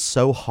shift was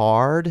so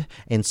hard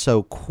and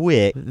so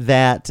quick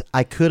that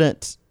I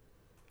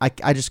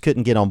just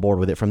couldn't get on board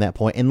with it from that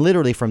point. And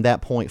literally from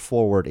that point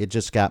forward, it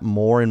just got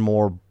more and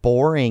more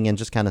boring and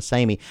just kind of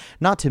samey.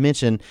 Not to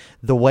mention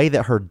the way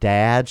that her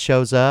dad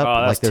shows up.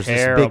 Like there's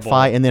terrible. This big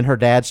fight, and then her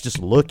dad's just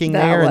looking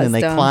there, and then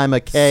they climb a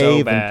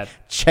cave and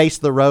chase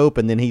the rope,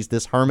 and then he's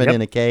this hermit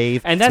in a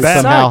cave and that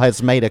somehow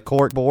has made a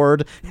cork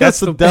board. That's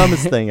the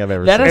dumbest thing I've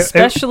ever seen. That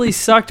especially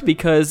sucked,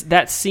 because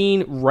that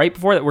scene right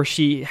before that where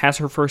she has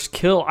her first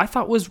kill, I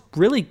thought was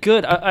really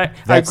good. I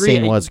agree. That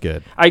scene was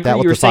good. I agree. That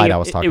was you were the fight saying I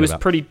was talking it was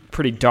about.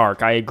 pretty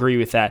dark. I agree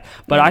with that.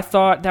 But I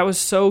thought that was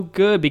so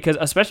good,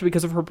 especially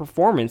because of her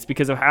performance,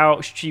 because of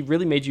how she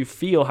really made you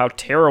feel how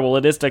terrible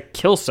it is to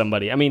kill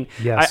somebody. I mean,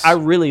 I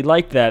really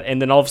liked that.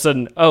 And then all of a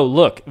sudden, oh,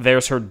 look,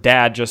 there's her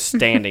dad just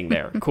standing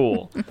there.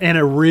 Cool. And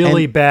a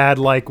really bad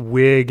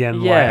wig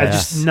and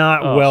just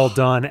not well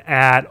done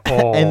at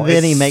all. And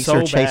then he makes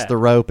her chase the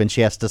rope and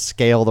she has to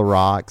scale the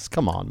rocks.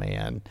 Come on,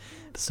 man.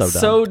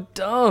 So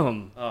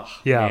dumb. Oh,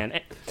 yeah.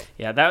 Man.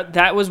 Yeah,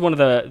 that was one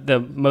of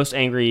the most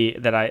angry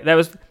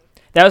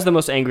that was the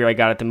most angry I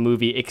got at the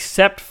movie,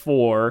 except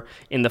for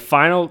in the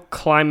final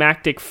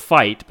climactic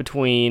fight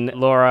between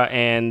Laura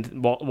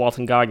and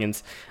Walton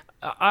Goggins.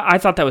 I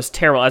thought that was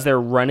terrible, as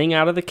they're running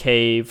out of the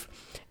cave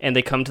and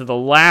they come to the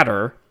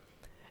ladder,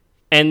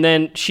 and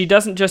then she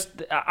doesn't just...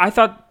 I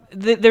thought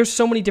there's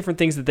so many different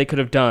things that they could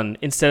have done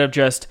instead of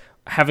just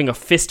having a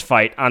fist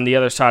fight on the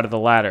other side of the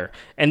ladder.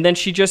 And then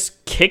she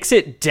just kicks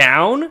it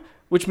down,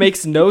 which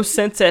makes no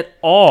sense at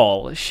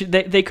all.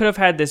 They could have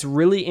had this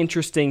really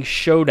interesting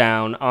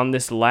showdown on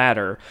this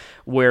ladder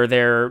where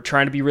they're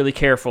trying to be really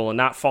careful and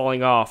not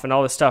falling off and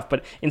all this stuff.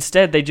 But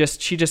instead,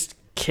 she just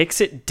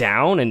kicks it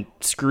down and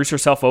screws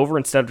herself over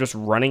instead of just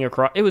running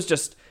across. It was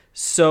just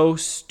so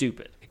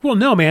stupid. Well,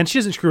 no, man, she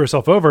doesn't screw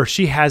herself over.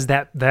 She has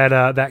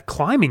that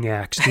climbing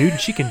axe, dude.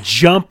 She can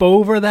jump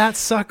over that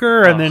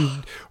sucker and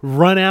then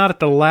run out at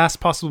the last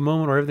possible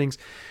moment where everything's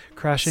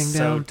crashing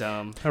So down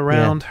dumb.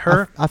 around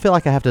her. I feel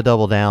like I have to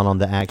double down on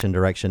the action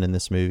direction in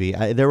this movie.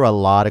 There were a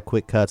lot of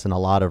quick cuts and a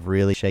lot of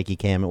really shaky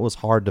cam. It was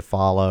hard to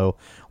follow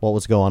what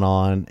was going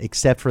on,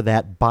 except for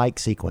that bike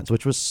sequence,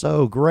 which was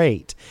so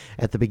great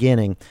at the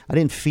beginning. I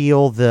didn't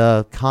feel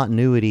the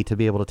continuity to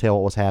be able to tell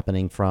what was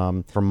happening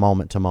from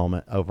moment to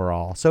moment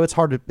overall. So it's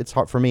hard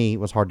for me. It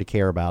was hard to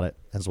care about it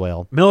as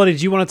well. Melody,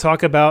 do you want to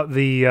talk about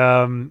the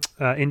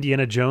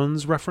Indiana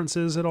Jones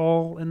references at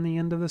all in the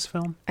end of this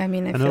film? I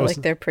mean, I feel like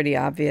they're pretty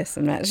obvious.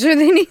 I'm not sure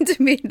they need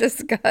to be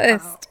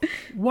discussed.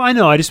 Well, I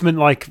know. I just meant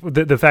like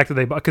the fact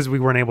that because we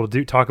weren't able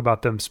to talk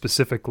about them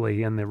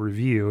specifically in the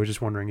review. I was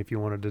just wondering if you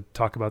wanted to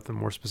talk about them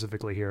more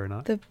specifically here or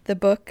not. The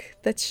book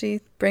that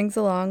she brings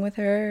along with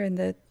her and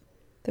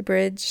the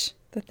bridge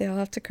that they all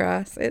have to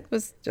cross. It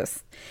was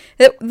just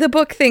the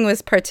book thing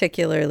was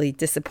particularly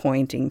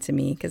disappointing to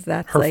me because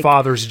that's her like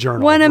father's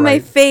journal. One of my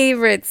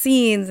favorite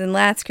scenes in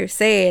Last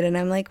Crusade, and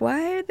I'm like,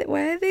 why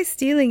are they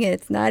stealing it?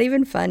 It's not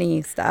even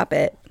funny. Stop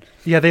it.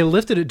 Yeah, they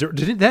lifted it.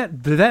 Did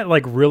that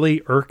like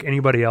really irk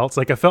anybody else?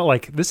 Like I felt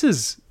like this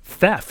is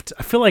theft.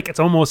 I feel like it's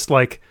almost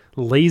like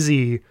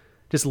lazy.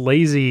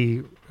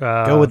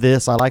 Go with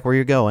this. I like where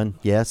you're going.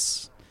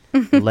 Yes.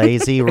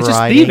 Lazy it's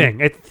writing.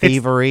 Just thieving.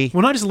 Thievery.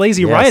 Well, not just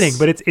lazy writing,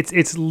 but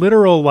it's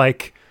literal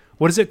like,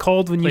 what is it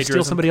called when you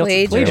steal somebody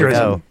else's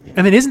plagiarism?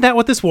 I mean, isn't that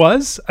what this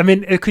was? I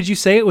mean, could you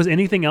say it was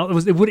anything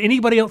else? Would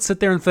anybody else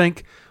sit there and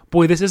think,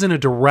 boy, this isn't a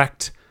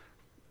direct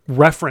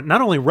reference,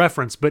 not only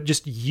reference, but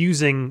just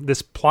using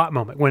this plot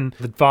moment when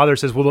the father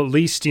says, well, at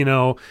least, they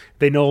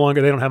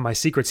don't have my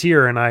secrets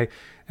here. And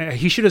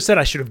he should have said,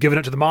 I should have given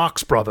it to the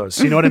Marx Brothers.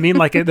 You know what I mean?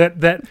 Like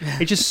that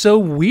it's just so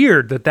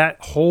weird that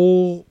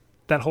whole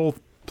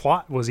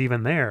plot was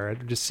even there.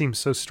 It just seems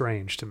so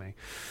strange to me.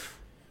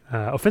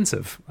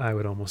 Offensive, I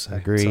would almost say.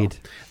 Agreed. So,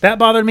 that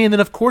bothered me, and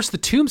then of course the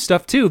tomb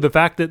stuff too. The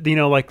fact that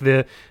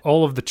like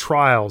all of the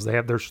trials they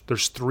have.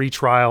 There's 3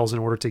 trials in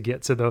order to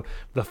get to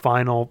the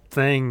final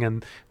thing,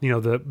 and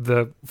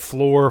the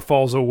floor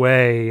falls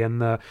away,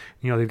 and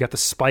they've got the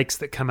spikes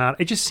that come out.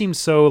 It just seems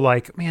so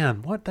like,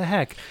 man, what the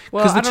heck?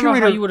 Well, I don't know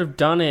how you would have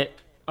done it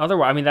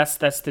otherwise. I mean, that's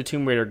the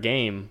Tomb Raider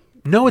game.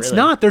 No, it's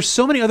not. There's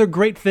so many other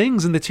great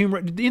things in the Tomb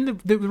Raider, in the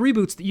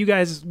reboots that you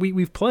guys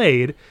we've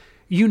played.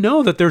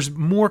 That there's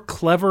more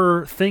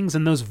clever things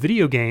in those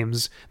video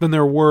games than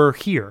there were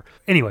here.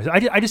 Anyways,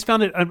 I just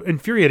found it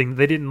infuriating that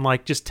they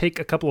didn't just take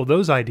a couple of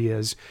those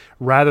ideas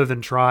rather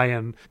than try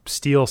and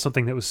steal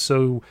something that was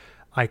so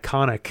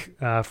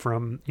iconic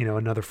from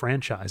another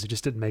franchise. It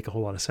just didn't make a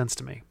whole lot of sense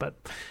to me. But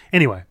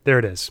anyway, there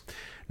it is.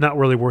 Not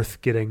really worth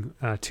getting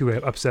too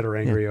upset or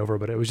angry over,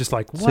 but it was just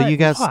like, what? So you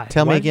guys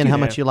tell me again how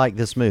much much you like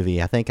this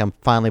movie. I think I'm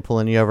finally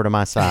pulling you over to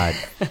my side.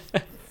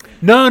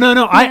 No.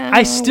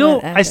 I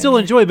still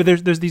enjoy it, but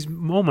there's these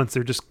moments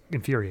that are just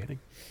infuriating.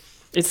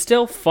 It's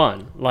still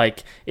fun.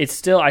 I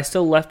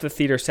still left the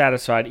theater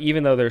satisfied,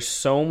 even though there's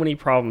so many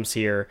problems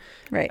here.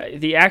 Right.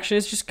 The action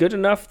is just good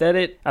enough that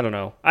I don't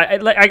know.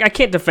 I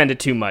can't defend it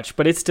too much,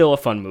 but it's still a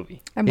fun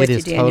movie. It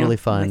is totally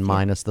fun,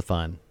 minus the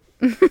fun.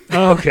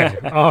 Okay.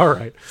 All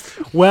right.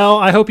 Well,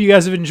 I hope you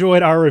guys have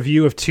enjoyed our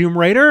review of Tomb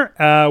Raider.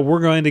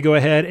 We're going to go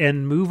ahead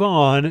and move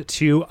on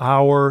to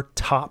our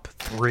top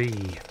 3.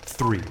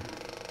 3,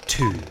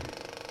 2,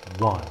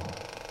 1.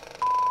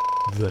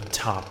 The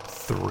top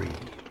 3.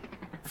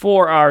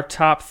 For our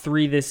top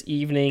 3 this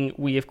evening,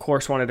 we of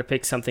course wanted to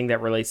pick something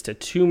that relates to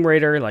Tomb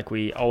Raider, like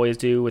we always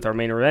do with our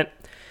main event.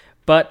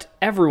 But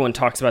everyone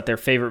talks about their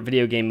favorite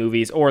video game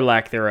movies, or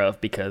lack thereof,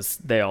 because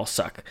they all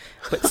suck.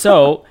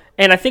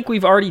 And I think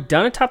we've already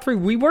done a top 3.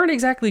 We weren't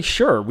exactly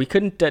sure. We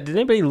couldn't. Did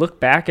anybody look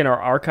back in our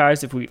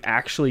archives if we've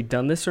actually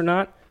done this or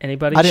not?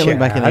 Anybody? I didn't look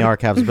back in the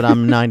archives, but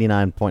I'm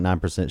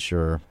 99.9%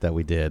 sure that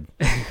we did.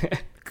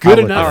 Good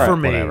enough for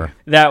me. Whatever.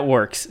 That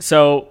works.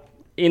 So,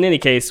 in any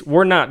case,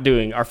 we're not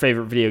doing our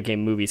favorite video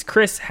game movies.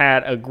 Chris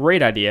had a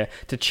great idea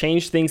to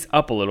change things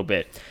up a little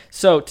bit.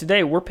 So,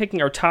 today we're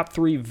picking our top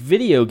 3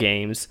 video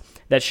games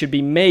that should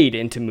be made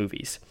into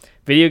movies.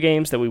 Video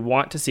games that we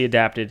want to see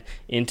adapted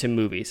into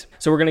movies.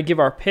 So we're going to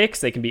give our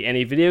picks. They can be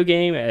any video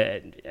game.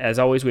 As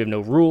always, we have no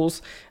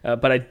rules.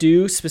 But I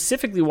do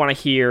specifically want to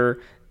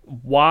hear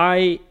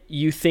why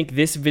you think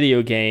this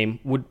video game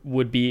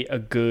would be a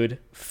good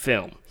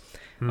film.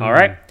 All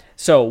right?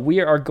 So we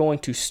are going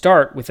to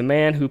start with the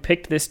man who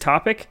picked this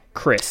topic,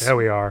 Chris. There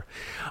we are.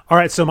 All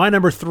right, so my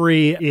number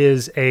 3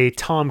 is a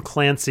Tom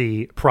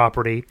Clancy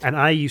property, and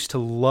I used to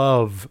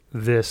love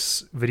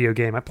this video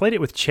game. I played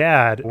it with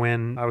Chad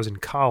when I was in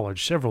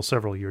college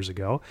several years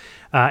ago,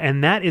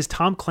 and that is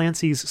Tom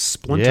Clancy's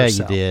Splinter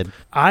Cell. Yeah, you did.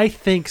 I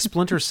think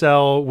Splinter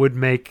Cell would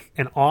make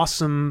an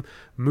awesome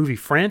movie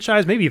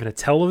franchise, maybe even a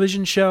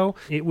television show.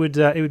 It would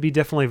be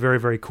definitely very,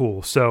 very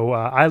cool. So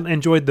I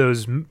enjoyed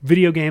those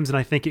video games, and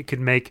I think it could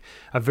make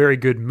a very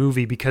good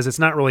movie because it's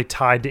not really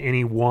tied to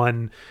any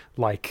one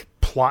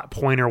plot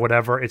point or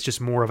whatever. It's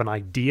just more of an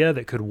idea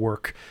that could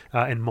work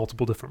in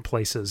multiple different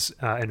places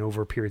and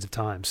over periods of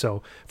time.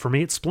 So for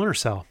me, it's Splinter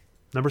Cell,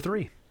 number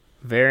 3.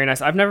 Very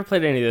nice. I've never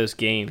played any of those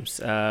games,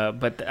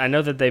 but I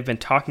know that they've been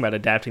talking about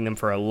adapting them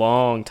for a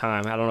long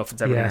time. I don't know if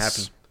it's ever going to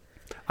happen.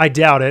 I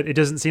doubt it. It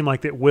doesn't seem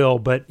like it will,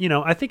 but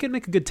I think it'd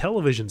make a good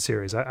television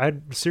series.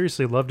 I'd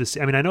seriously love to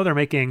see. I mean, I know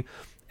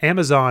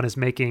Amazon is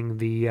making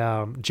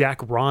the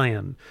Jack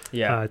Ryan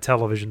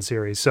television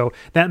series, so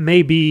that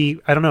may be.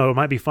 I don't know. It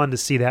might be fun to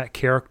see that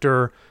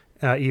character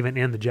even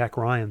in the Jack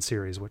Ryan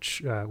series,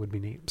 which would be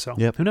neat. So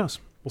who knows?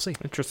 We'll see.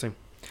 Interesting.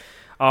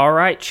 All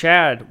right,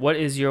 Chad, what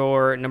is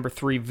your number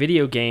 3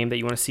 video game that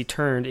you want to see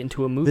turned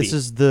into a movie? This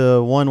is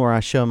the one where I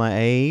show my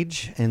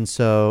age. And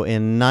so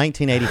in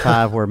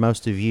 1985, where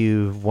most of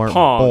you weren't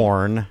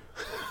born.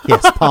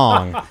 Yes,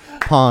 Pong.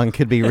 Pong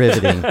could be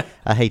riveting.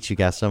 I hate you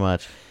guys so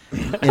much.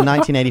 In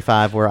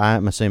 1985, where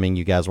I'm assuming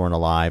you guys weren't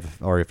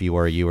alive, or if you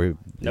were,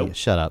 Nope.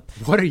 Shut up.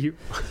 What are you?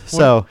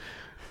 So...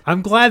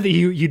 I'm glad that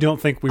you don't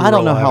think we were I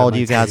don't know alive how in old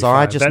you guys are.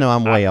 I just know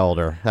I'm way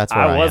older. That's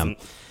where I wasn't.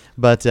 am.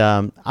 But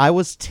I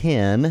was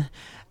 10,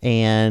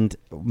 and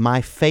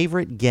my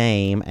favorite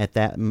game at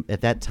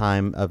that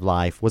time of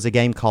life was a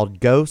game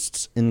called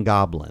Ghosts and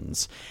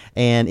Goblins,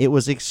 and it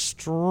was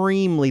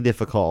extremely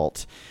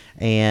difficult.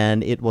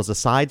 And it was a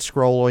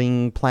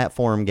side-scrolling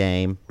platform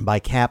game by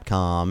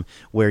Capcom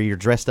where you're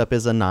dressed up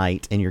as a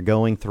knight and you're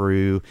going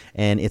through,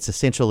 and it's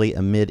essentially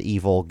a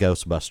medieval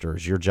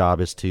Ghostbusters. Your job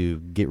is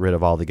to get rid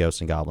of all the ghosts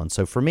and goblins.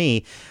 So for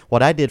me,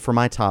 what I did for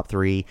my top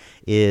 3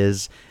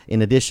 is,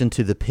 in addition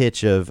to the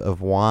pitch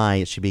of why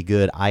it should be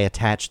good, I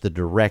attached the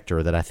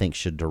director that I think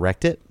should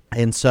direct it.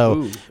 And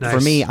so for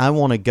me, I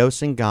want a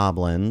Ghosts and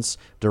Goblins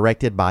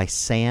directed by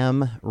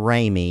Sam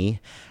Raimi,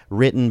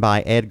 written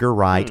by Edgar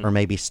Wright, or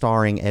maybe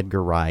starring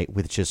Edgar Wright,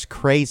 with just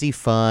crazy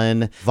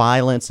fun,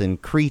 violence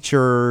and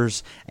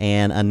creatures,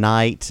 and a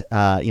knight,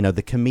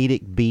 the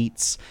comedic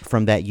beats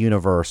from that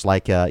universe,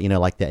 like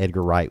the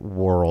Edgar Wright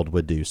world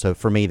would do. So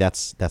for me,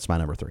 that's my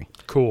number 3.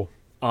 Cool.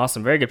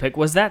 Awesome. Very good pick.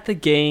 Was that the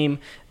game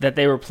that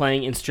they were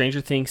playing in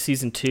Stranger Things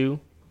Season 2?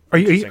 Are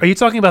you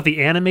talking about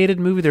the animated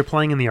movie they're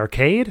playing in the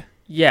arcade?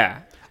 Yeah.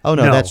 Oh,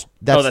 no. That's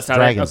not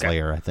Dragon's it?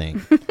 Okay. Lair, I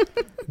think.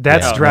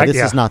 That's Dragon.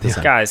 This is not the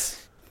same.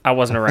 Guys, I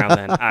wasn't around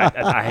then.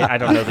 I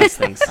don't know these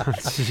things.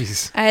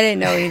 Jeez. I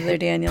didn't know either,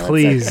 Daniel.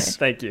 Please. It's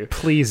okay. Thank you.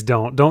 Please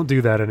don't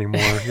do that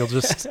anymore. You'll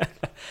just,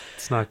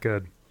 it's not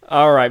good.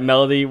 All right,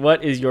 Melody,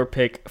 what is your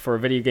pick for a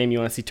video game you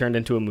want to see turned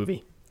into a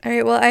movie? All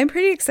right, well, I'm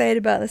pretty excited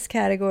about this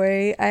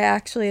category. I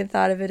actually had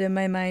thought of it in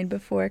my mind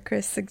before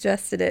Chris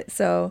suggested it,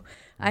 so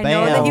I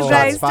know that you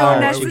guys don't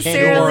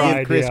necessarily...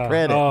 Give Chris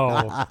credit.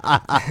 Oh,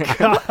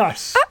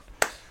 gosh.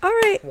 All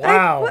right.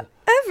 Wow.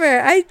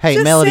 Whatever.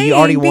 Hey, Melody, you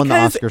already won the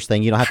Oscars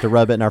thing. You don't have to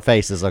rub it in our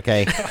faces,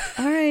 okay?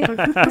 All right. All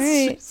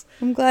right.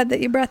 I'm glad that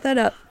you brought that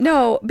up.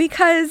 No,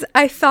 because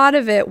I thought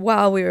of it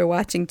while we were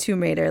watching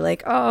Tomb Raider,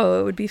 like,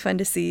 it would be fun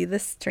to see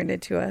this turned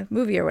into a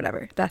movie or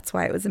whatever. That's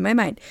why it was in my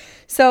mind.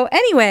 So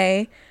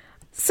anyway,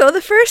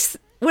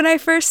 when I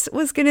first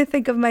was going to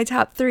think of my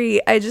top 3,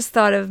 I just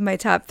thought of my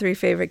top 3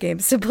 favorite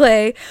games to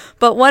play.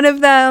 But one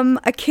of them,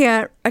 I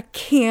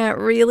can't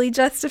really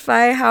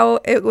justify how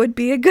it would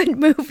be a good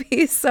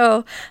movie.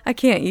 So I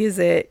can't use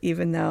it,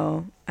 even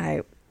though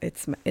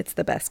it's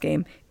the best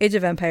game. Age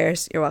of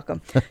Empires, you're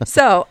welcome.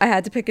 So I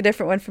had to pick a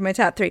different one for my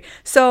top 3.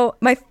 So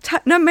my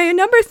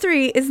number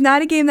 3 is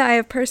not a game that I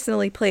have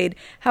personally played.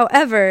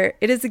 However,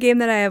 it is a game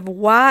that I have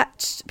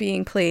watched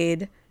being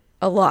played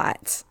a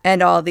lot,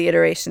 and all the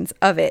iterations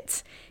of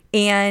it.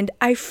 And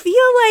I feel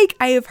like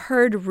I have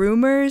heard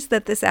rumors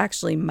that this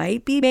actually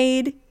might be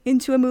made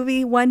into a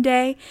movie one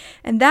day,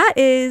 and that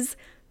is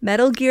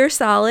Metal Gear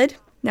Solid.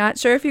 Not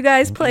sure if you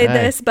guys played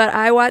this, but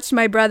I watched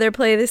my brother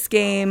play this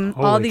game,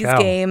 all these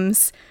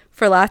games,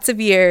 for lots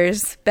of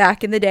years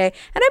back in the day.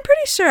 And I'm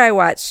pretty sure I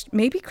watched,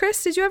 maybe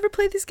Chris, did you ever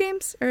play these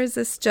games? Or is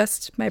this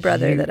just my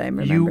brother that I'm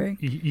remembering?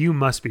 You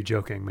must be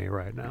joking me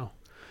right now.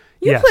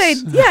 You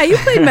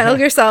played Metal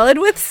Gear Solid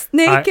with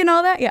Snake and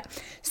all that. Yeah.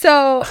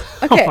 So,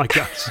 okay. Oh my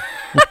gosh.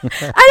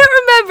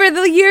 I don't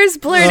remember. The years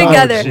blur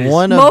together.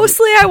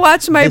 Mostly I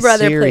watched my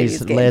brother play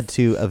these games. Led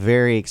to a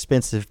very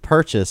expensive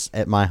purchase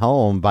at my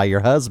home by your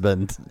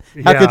husband.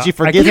 How could you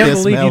forget this, I can't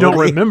believe Melody? you don't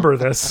remember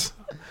this.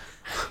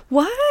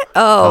 What?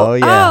 Oh,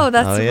 yeah.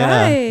 That's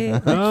yeah. right.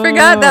 I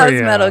forgot that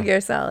was Metal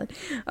Gear Solid.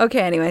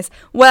 Okay, anyways.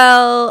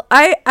 Well,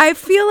 I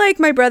feel like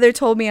my brother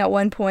told me at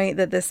one point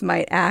that this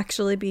might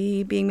actually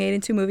be being made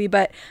into a movie,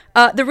 but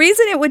the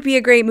reason it would be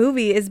a great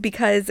movie is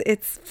because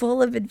it's full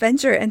of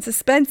adventure and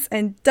suspense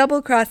and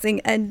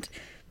double-crossing and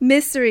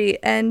mystery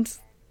and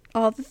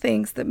all the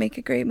things that make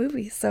a great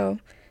movie. So,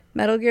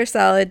 Metal Gear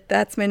Solid,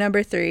 that's my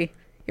number 3.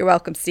 You're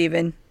welcome,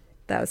 Steven.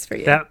 That was for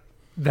you.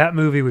 That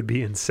movie would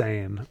be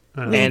insane.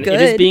 And it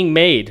is being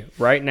made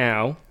right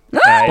now.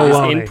 It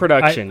is in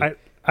production.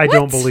 I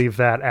don't believe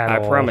that at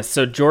all. I promise.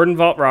 So Jordan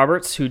Vogt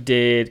Roberts, who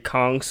did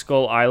Kong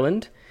Skull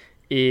Island,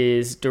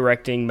 is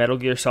directing Metal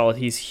Gear Solid.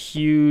 He's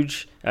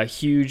a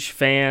huge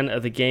fan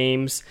of the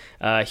games,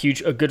 a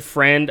good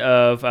friend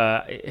of,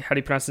 how do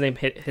you pronounce his name?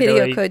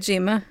 Hideo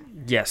Kojima.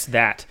 Yes,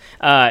 that.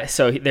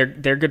 So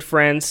they're good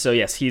friends. So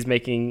yes, he's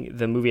making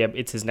the movie.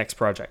 It's his next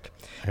project.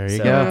 There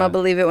you go. I'll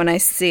believe it when I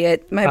see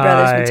it. My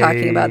brother's been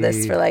talking about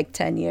this for like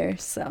 10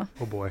 years. So.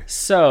 Oh boy.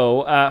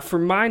 So for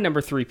my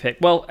number 3 pick,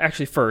 well,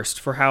 actually first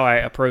for how I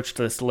approached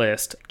this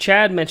list,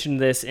 Chad mentioned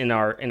this in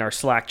our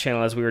Slack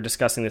channel as we were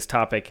discussing this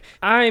topic.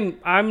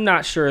 I'm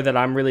not sure that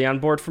I'm really on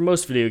board for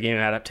most video game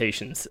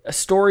adaptations.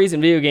 Stories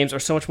in video games are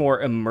so much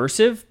more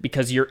immersive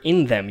because you're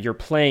in them, you're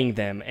playing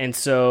them, and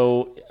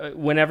so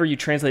whenever you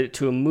translate it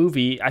to a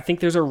movie, I think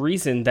there's a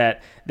reason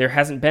that there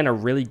hasn't been a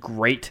really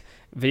great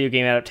video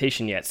game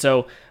adaptation yet.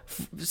 So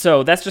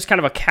that's just kind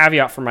of a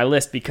caveat for my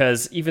list,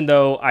 because even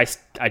though I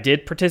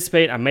did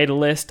participate, I made a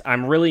list,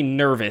 I'm really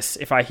nervous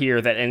if I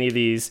hear that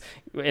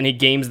any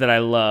games that I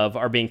love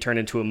are being turned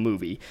into a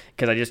movie,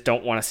 because I just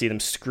don't want to see them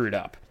screwed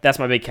up. That's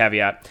my big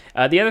caveat.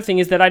 The other thing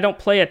is that I don't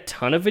play a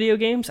ton of video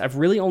games. I've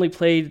really only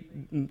played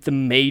the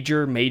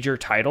major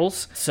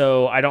titles,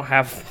 so I don't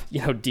have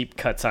deep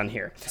cuts on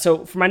here.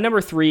 So for my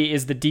number 3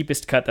 is the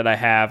deepest cut that I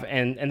have,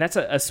 and that's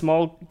a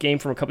small game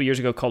from a couple years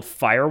ago called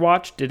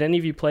Firewatch. Did any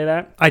of you play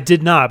that? I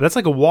did not. But that's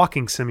like a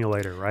walking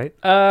simulator, right?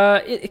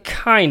 It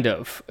kind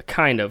of,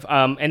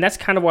 and that's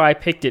kind of why I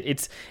picked it.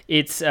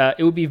 It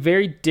would be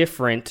very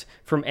different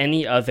from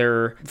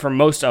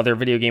most other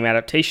video game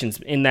adaptations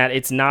in that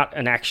it's not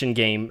an action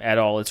game at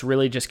all. It's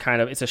really just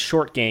it's a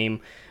short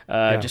game,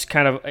 just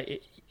kind of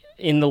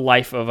in the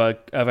life of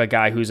a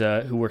guy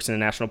who works in the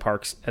national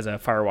parks as a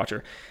fire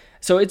watcher.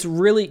 So it's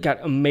really got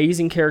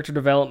amazing character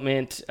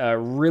development,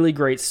 really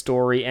great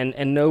story,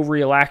 and no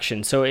real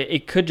action. So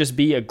it could just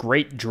be a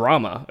great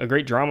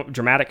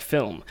dramatic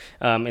film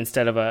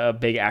instead of a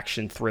big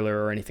action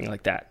thriller or anything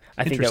like that.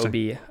 I think that would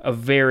be a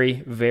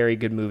very, very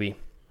good movie.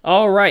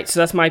 All right,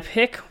 so that's my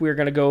pick. We're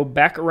going to go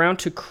back around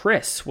to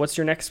Chris. What's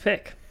your next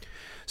pick?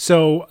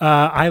 So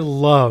I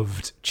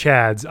loved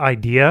Chad's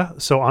idea,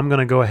 so I'm going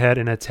to go ahead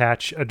and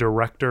attach a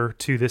director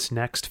to this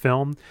next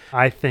film.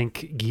 I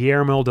think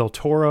Guillermo del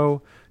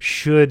Toro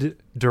should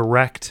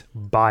direct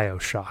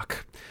BioShock.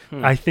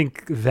 I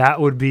think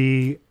that would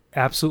be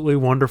absolutely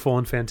wonderful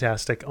and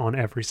fantastic on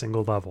every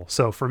single level.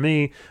 So for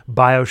me,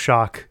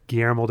 BioShock,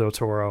 Guillermo del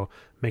Toro,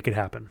 make it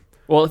happen.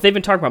 Well, they've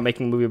been talking about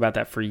making a movie about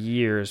that for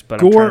years,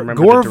 but I'm trying to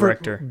remember the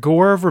director.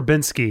 Gore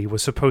Verbinski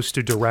was supposed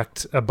to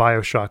direct a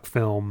BioShock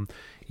film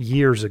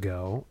years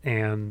ago,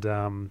 and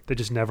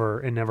it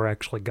never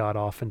actually got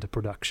off into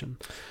production.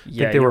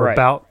 Yeah,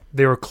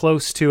 they were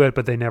close to it,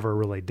 but they never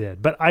really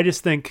did. But I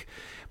just think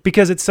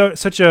because it's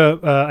such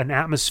an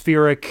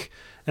atmospheric,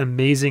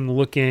 amazing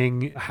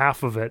looking,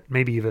 half of it,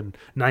 maybe even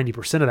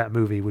 90% of that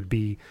movie would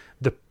be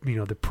the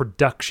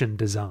production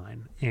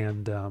design,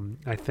 and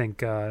I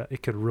think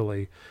it could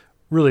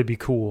really be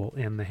cool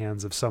in the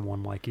hands of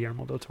someone like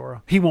Guillermo del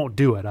Toro. He won't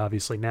do it,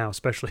 obviously, now,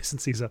 especially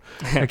since he's an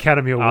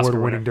Academy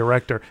Award-winning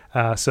director.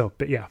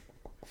 But yeah.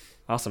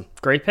 Awesome.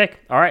 Great pick.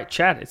 All right,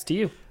 Chad, it's to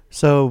you.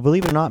 So,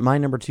 believe it or not, my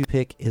number 2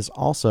 pick is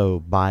also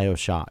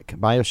BioShock.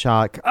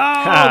 BioShock.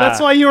 Oh,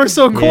 that's why you were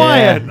so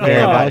quiet.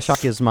 Yeah,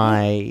 BioShock is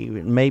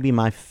maybe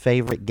my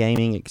favorite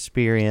gaming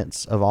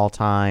experience of all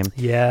time.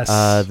 Yes.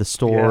 The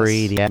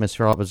story, the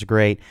atmosphere, all was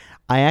great.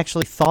 I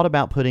actually thought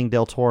about putting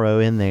Del Toro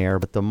in there,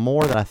 but the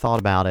more that I thought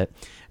about it,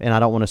 and I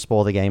don't want to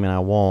spoil the game, and I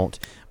won't,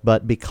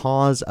 but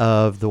because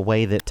of the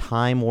way that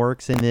time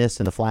works in this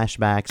and the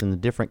flashbacks and the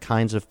different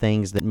kinds of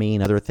things that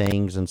mean other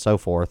things and so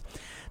forth,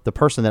 the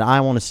person that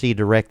I want to see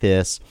direct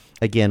this,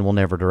 again, will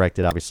never direct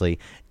it, obviously,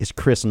 is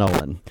Chris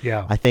Nolan.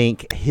 Yeah. I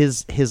think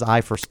his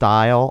eye for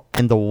style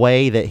and the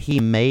way that he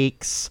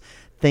makes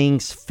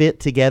things fit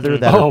together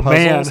that are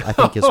puzzles, man. I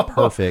think is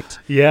perfect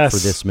Yes. for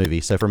this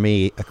movie. So for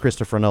me, a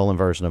Christopher Nolan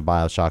version of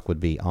BioShock would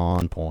be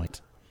on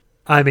point.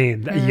 I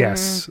mean,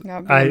 yes.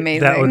 That'd be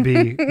amazing. That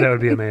would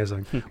be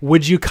amazing.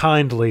 Would you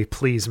kindly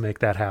please make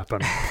that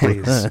happen,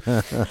 please?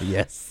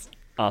 Yes.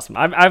 Awesome.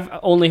 I've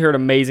only heard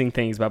amazing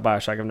things about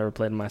BioShock. I've never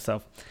played it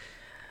myself.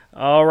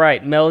 All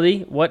right,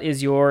 Melody, what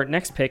is your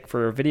next pick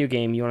for a video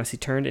game you want to see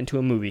turned into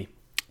a movie?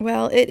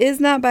 Well, it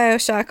is not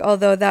BioShock,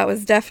 although that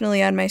was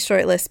definitely on my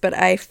short list, but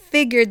I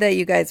figured that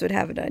you guys would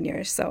have it on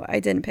yours, so I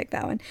didn't pick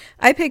that one.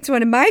 I picked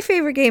one of my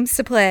favorite games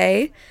to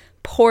play,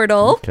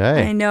 Portal.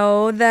 Okay. I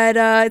know that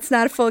it's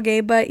not a full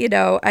game, but,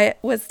 I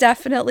was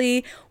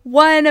definitely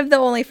one of the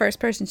only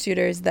first-person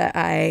shooters that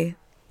I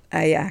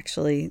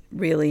actually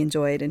really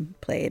enjoyed and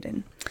played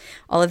and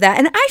all of that.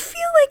 And I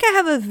feel like I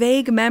have a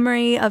vague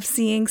memory of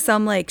seeing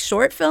some,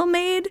 short film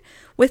made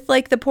with,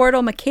 the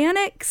Portal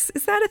mechanics.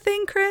 Is that a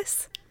thing,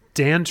 Chris?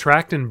 Dan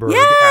Trachtenberg,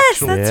 yes,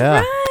 actually. that's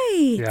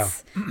right.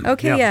 Yeah.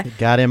 Okay, yeah.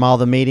 Got him all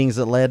the meetings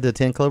that led to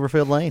 10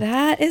 Cloverfield Lane.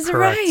 That is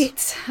Correct.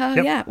 right.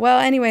 Yep. Yeah. Well,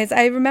 anyways,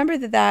 I remember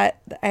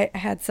that I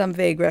had some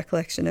vague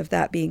recollection of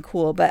that being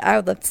cool, but I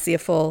would love to see a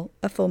full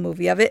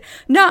movie of it.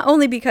 Not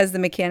only because the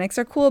mechanics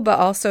are cool, but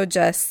also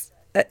just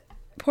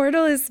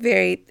Portal is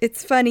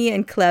it's funny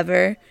and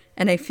clever,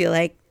 and I feel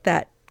like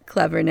that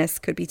cleverness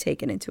could be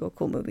taken into a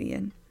cool movie,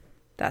 and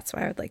that's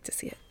why I would like to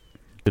see it.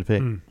 Good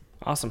pick.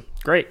 Awesome.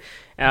 Great.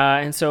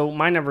 And so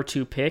my number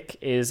 2 pick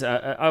is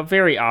a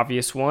very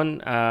obvious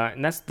one,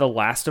 and that's The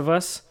Last of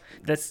Us.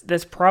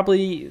 That's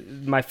probably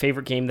my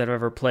favorite game that I've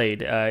ever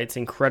played. It's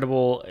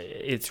incredible.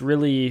 It's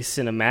really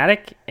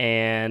cinematic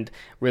and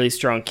really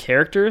strong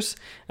characters.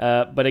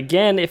 But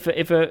again, if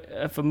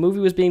a movie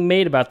was being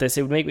made about this,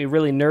 it would make me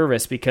really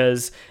nervous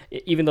because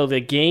even though the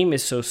game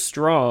is so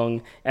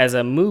strong, as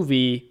a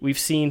movie, we've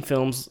seen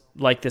films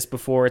like this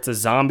before. It's a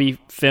zombie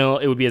film.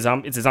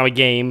 It's a zombie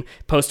game,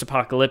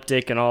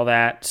 post-apocalyptic and all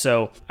that.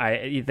 So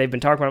they've been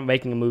talking about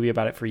making a movie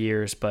about it for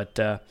years, but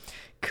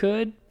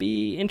could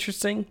be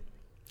interesting.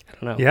 I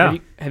don't know. Yeah.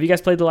 Have you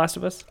guys played The Last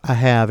of Us? I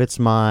have. It's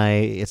in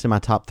my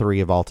top 3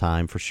 of all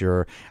time for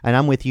sure. And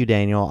I'm with you,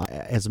 Daniel.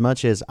 As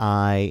much as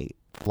I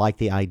like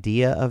the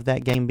idea of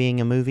that game being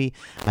a movie,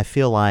 I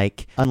feel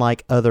like,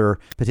 unlike other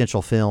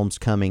potential films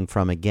coming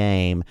from a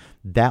game,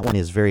 that one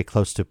is very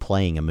close to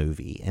playing a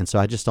movie. And so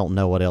I just don't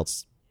know what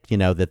else,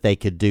 that they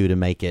could do to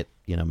make it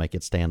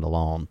stand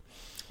alone.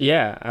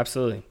 Yeah,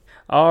 absolutely.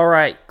 All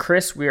right,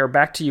 Chris, we are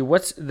back to you.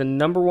 What's the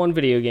number one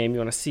video game you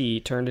want to see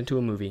turned into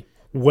a movie?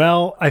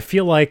 Well, I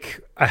feel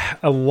like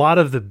a lot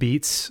of the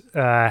beats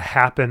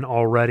happen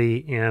already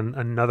in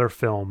another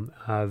film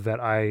that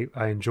I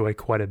enjoy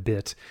quite a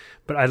bit.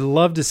 But I'd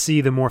love to see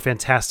the more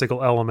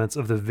fantastical elements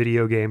of the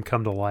video game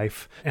come to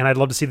life. And I'd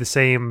love to see the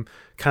same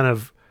kind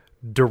of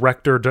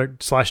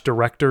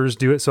directors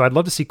do it. So I'd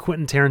love to see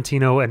Quentin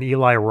Tarantino and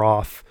Eli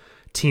Roth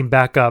team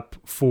back up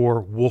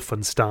for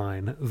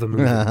Wolfenstein, the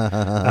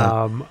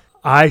movie.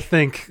 I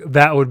think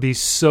that would be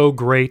so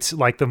great.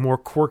 Like the more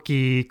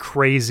quirky,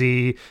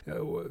 crazy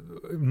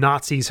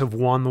Nazis have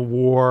won the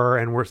war,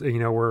 and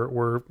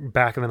we're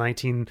back in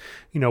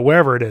the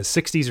wherever it is,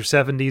 60s or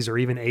 70s or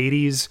even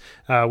 80s,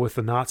 with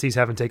the Nazis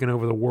having taken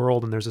over the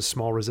world, and there's a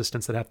small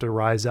resistance that have to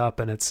rise up,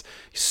 and it's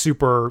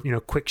super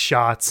quick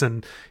shots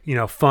and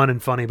fun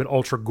and funny, but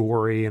ultra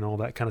gory and all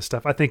that kind of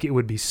stuff. I think it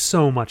would be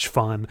so much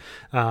fun,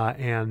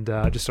 and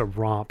just a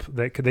romp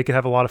that they could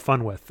have a lot of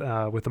fun with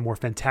the more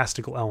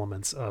fantastical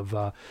elements of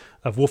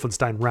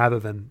Wolfenstein rather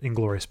than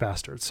Inglourious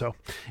Basterds. So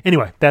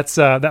anyway,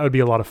 that would be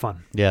a lot of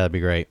fun. Yeah, that'd be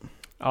great.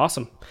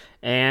 Awesome.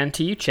 And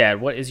to you, Chad,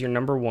 what is your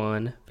number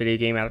one video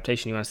game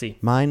adaptation you want to see?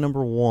 My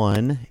number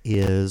one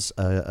is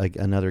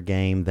another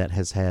game that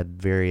has had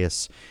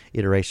various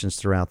iterations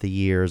throughout the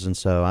years, and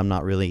so I'm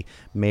not really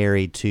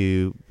married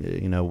to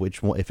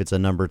which one, if it's a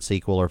numbered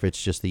sequel or if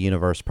it's just the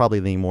universe. Probably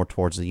leaning more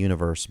towards the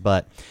universe,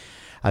 but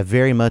I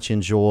very much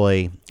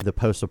enjoy the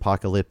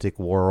post-apocalyptic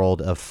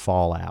world of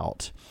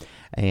Fallout.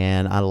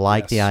 And I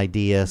like the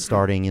idea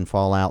starting in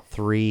Fallout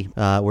 3,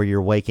 where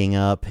you're waking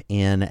up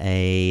in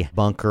a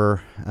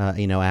bunker,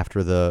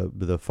 after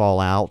the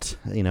fallout,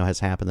 has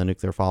happened, the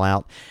nuclear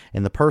fallout.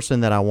 And the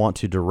person that I want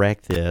to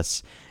direct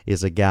this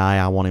is a guy,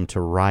 I want him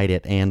to write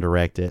it and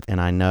direct it.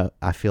 And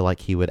I feel like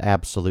he would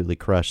absolutely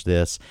crush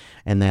this.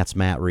 And that's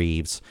Matt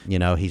Reeves.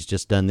 He's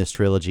just done this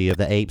trilogy of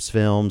the Apes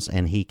films,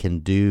 and he can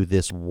do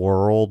this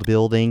world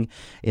building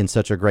in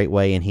such a great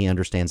way. And he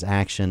understands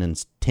action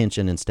and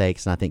tension and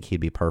stakes. And I think he'd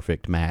be a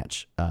perfect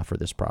match for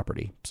this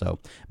property. So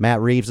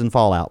Matt Reeves and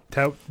Fallout.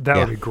 That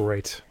would be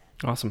great.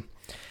 Awesome.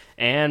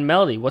 And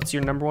Melody, what's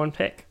your number one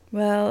pick?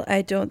 Well,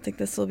 I don't think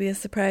this will be a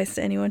surprise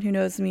to anyone who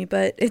knows me,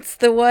 but it's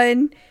the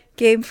one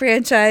game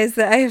franchise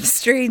that I have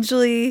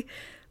strangely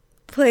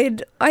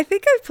played. I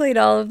think I've played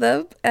all of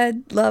them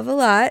and love a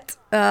lot.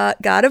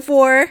 God of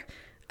War.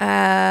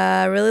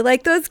 Really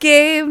like those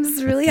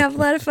games. Really have a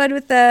lot of fun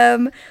with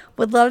them.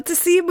 Would love to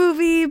see a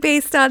movie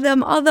based on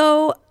them.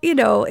 Although,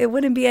 it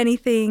wouldn't be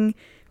anything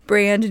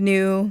brand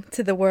new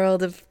to the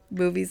world of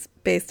movies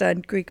based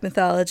on Greek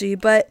mythology.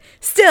 But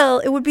still,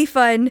 it would be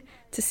fun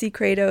to see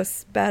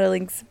Kratos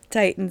battling some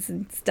titans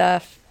and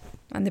stuff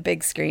on the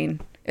big screen.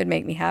 It'd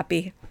make me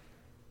happy.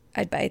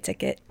 I'd buy a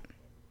ticket.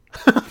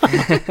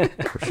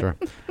 For sure.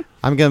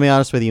 I'm going to be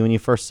honest with you. When you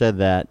first said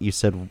that, you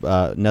said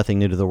nothing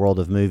new to the world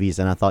of movies,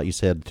 and I thought you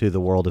said to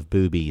the world of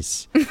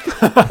boobies,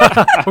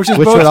 which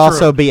would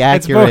also be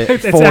accurate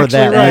for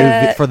that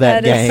movie, for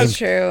that game. That is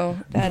true.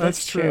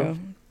 That's true.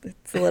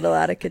 It's a little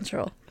out of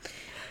control,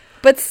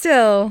 but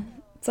still,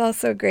 it's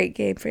also a great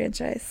game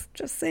franchise.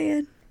 Just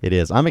saying. It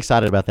is. I'm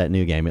excited about that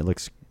new game. It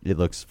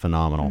looks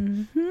phenomenal.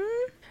 Mm-hmm.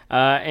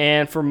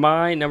 And for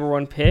my number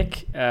one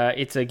pick,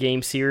 it's a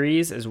game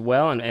series as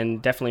well,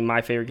 and definitely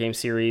my favorite game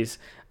series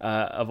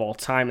of all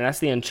time, and that's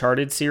the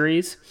Uncharted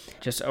series.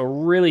 Just a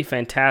really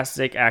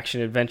fantastic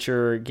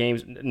action-adventure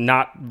game,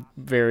 not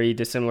very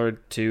dissimilar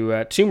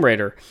to Tomb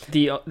Raider.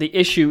 The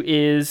issue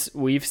is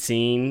we've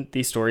seen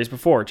these stories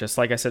before, just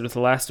like I said with The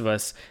Last of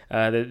Us.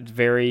 They're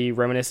very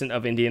reminiscent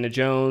of Indiana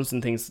Jones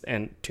and things,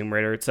 and Tomb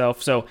Raider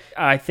itself. So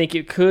I think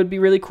it could be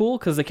really cool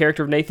because the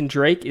character of Nathan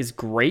Drake is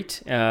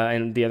great,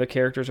 and the other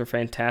characters are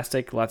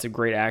fantastic. Lots of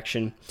great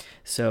action.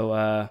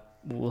 So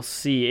we'll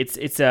see.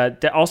 It's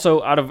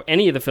also, out of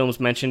any of the films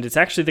mentioned, it's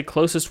actually the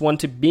closest one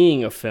to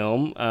being a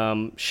film.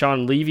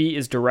 Sean Levy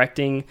is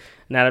directing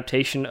an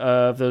adaptation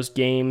of those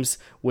games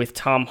with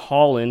Tom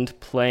Holland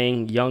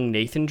playing young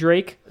Nathan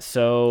Drake.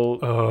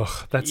 So,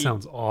 that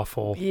sounds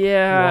awful.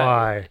 Yeah.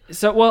 Why?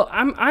 So, well,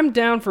 I'm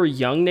down for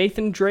young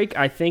Nathan Drake,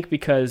 I think,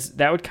 because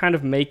that would kind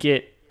of make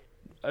it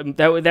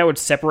that would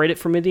separate it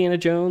from Indiana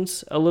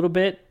Jones a little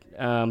bit,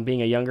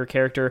 being a younger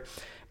character.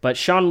 But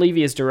Sean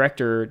Levy as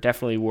director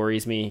definitely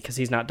worries me because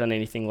he's not done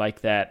anything like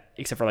that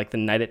except for like the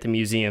Night at the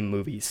Museum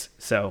movies.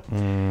 So I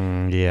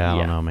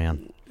don't know,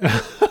 man.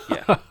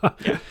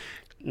 yeah.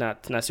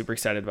 Not super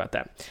excited about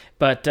that.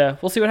 But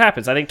we'll see what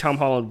happens. I think Tom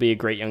Holland would be a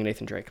great young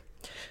Nathan Drake.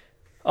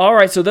 All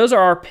right, so those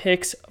are our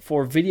picks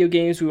for video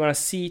games we want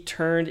to see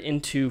turned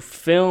into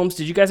films.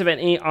 Did you guys have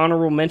any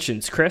honorable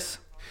mentions, Chris?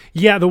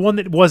 Yeah, the one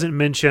that wasn't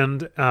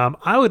mentioned,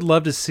 I would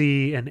love to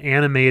see an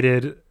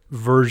animated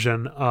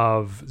version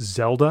of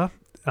Zelda.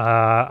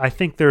 I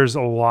think there's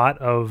a lot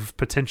of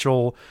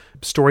potential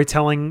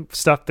storytelling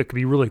stuff that could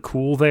be really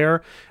cool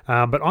there,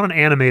 but on an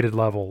animated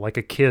level, like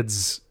a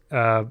kid's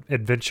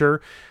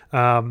adventure,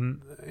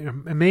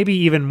 maybe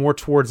even more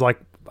towards like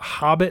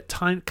Hobbit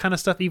kind of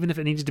stuff, even if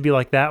it needs to be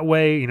like that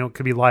way. It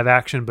could be live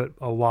action, but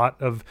a lot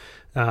of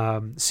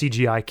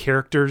CGI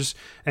characters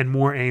and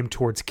more aimed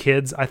towards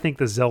kids. I think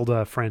the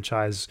Zelda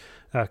franchise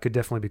could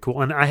definitely be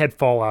cool. And I had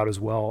Fallout as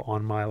well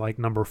on my like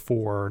number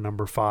 4 or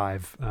number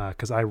 5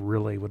 because I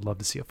really would love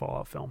to see a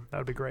Fallout film. That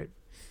would be great.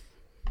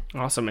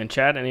 Awesome. And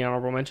Chad, any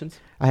honorable mentions?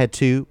 I had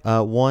 2.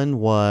 One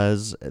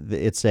was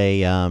it's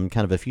a kind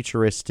of a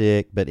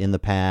futuristic, but in the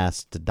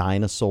past,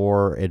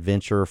 dinosaur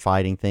adventure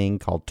fighting thing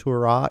called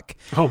Turok.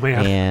 Oh,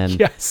 man. And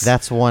yes.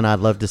 That's one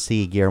I'd love to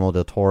see Guillermo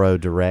del Toro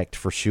direct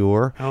for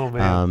sure. Oh,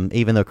 man.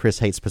 Even though Chris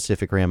hates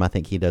Pacific Rim, I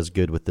think he does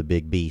good with the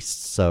big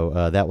beasts.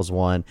 So that was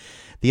one.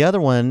 The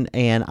other one,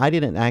 and I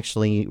didn't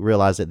actually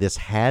realize that this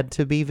had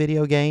to be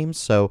video games.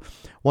 So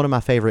one of my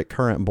favorite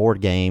current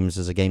board games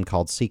is a game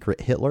called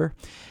Secret Hitler.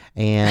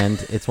 And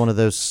it's one of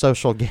those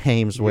social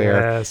games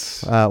where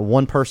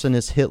one person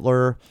is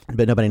Hitler,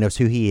 but nobody knows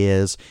who he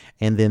is.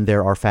 And then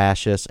there are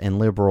fascists and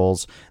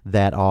liberals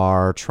that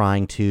are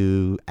trying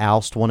to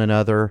oust one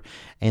another.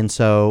 And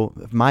so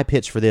my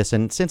pitch for this,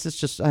 and since it's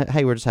just,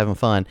 hey, we're just having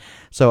fun.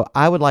 So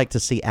I would like to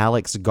see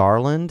Alex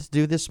Garland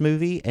do this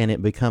movie and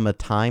it become a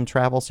time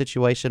travel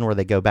situation where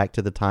they go back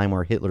to the time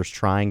where Hitler's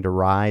trying to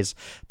rise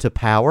to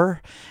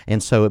power.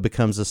 And so it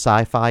becomes a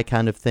sci-fi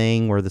kind of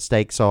thing where the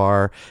stakes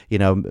are,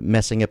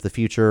 messing up the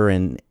future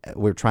and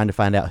we're trying to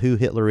find out who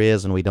Hitler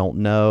is and we don't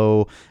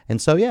know. And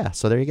so,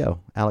 so there you go.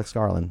 Alex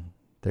Garland.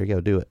 There you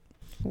go. Do it.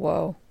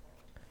 Whoa.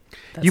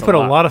 That's you put a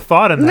lot of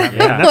thought in that.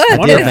 Yeah, that's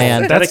wonderful. I did,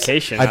 man.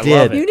 Dedication. I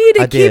did. You need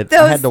to keep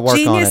those to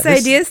genius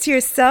ideas to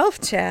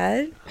yourself,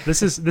 Chad.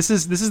 This is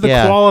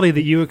the quality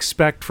that you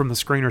expect from the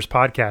Screeners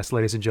podcast,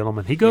 ladies and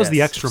gentlemen. He goes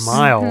the extra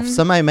mile. Mm-hmm. If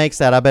somebody makes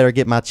that, I better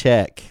get my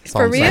check.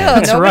 For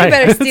real. Nobody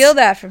better steal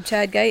that from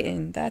Chad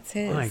Guyton. That's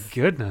his. My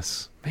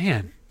goodness,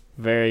 man.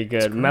 Very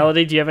good.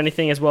 Melody, do you have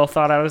anything as well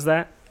thought out as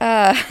that?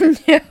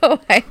 No,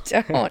 I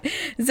don't.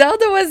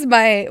 Zelda was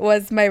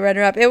my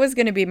runner-up. It was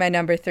going to be my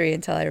number 3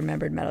 until I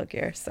remembered Metal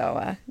Gear.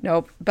 So,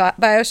 nope.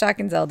 BioShock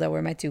and Zelda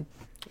were my 2.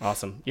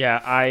 Awesome.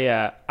 Yeah,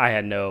 I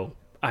had no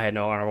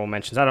honorable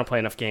mentions. I don't play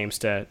enough games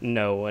to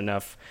know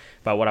enough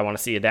about what I want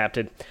to see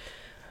adapted.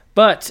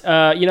 But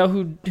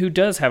who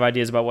does have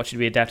ideas about what should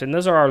be adapted? And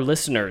those are our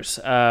listeners.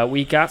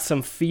 We got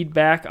some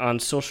feedback on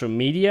social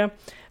media.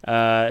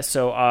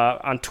 So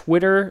on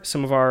Twitter,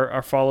 some of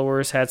our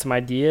followers had some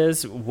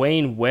ideas.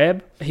 Wayne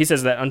Webb, he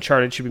says that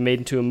Uncharted should be made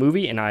into a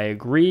movie, and I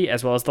agree,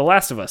 as well as The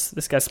Last of Us.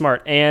 This guy's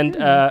smart. And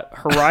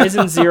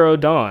Horizon Zero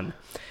Dawn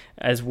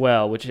as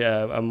well, which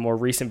a more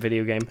recent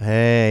video game.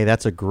 Hey,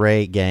 that's a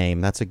great game.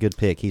 That's a good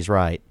pick. He's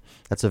right.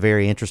 That's a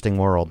very interesting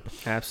world.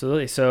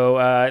 Absolutely. So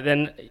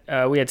then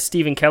we had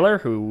Stephen Keller,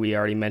 who we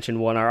already mentioned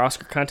won our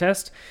Oscar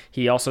contest.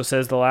 He also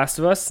says The Last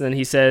of Us. Then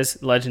he says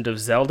Legend of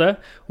Zelda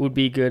would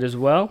be good as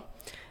well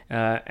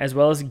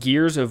as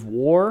Gears of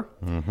War.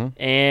 Mm-hmm.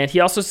 And he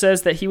also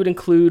says that he would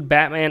include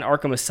Batman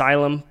Arkham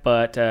Asylum,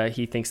 but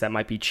he thinks that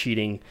might be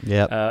cheating.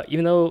 Yep.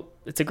 Even though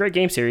it's a great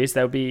game series,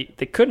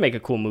 they could make a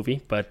cool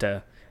movie, but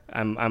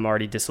I'm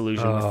already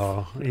disillusioned with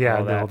all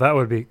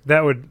that.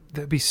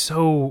 That'd be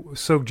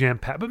so jam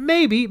packed. But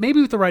maybe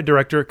with the right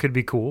director, it could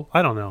be cool.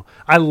 I don't know.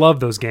 I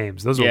love those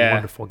games. Those are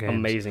wonderful games.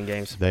 Amazing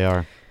games. They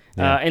are.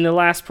 Yeah. And the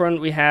last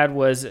one we had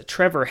was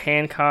Trevor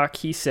Hancock.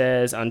 He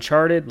says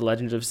Uncharted,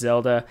 Legend of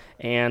Zelda,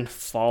 and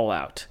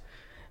Fallout.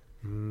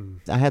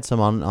 I had some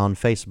on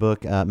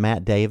Facebook.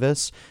 Matt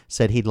Davis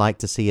said he'd like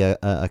to see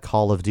a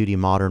Call of Duty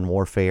Modern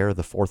Warfare,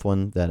 the 4th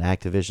one that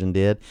Activision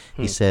did.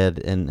 He said,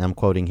 and I'm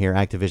quoting here,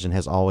 Activision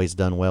has always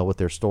done well with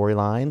their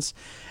storylines.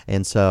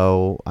 And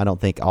so I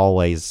don't think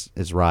always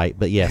is right.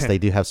 But yes, they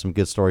do have some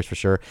good stories for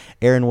sure.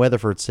 Aaron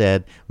Weatherford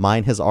said,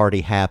 mine has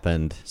already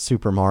happened,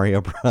 Super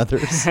Mario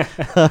Brothers.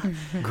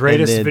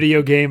 Greatest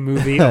video game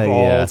movie of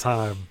all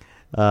time.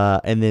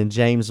 And then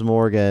James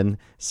Morgan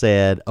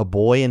said, A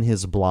Boy and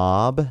His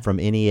Blob from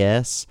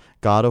NES,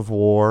 God of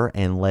War,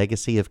 and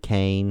Legacy of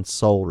Kain,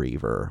 Soul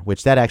Reaver,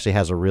 which that actually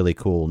has a really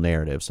cool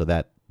narrative. So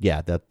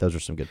those are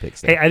some good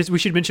picks there. Hey, we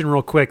should mention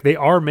real quick, they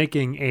are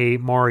making a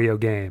Mario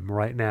game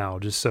right now,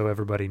 just so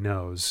everybody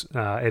knows.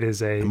 It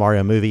is a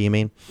Mario movie, you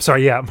mean?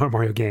 Sorry, yeah,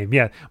 Mario game.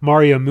 Yeah,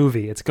 Mario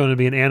movie. It's going to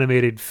be an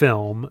animated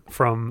film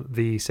from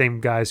the same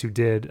guys who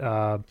did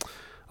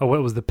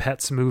what was the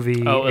Pets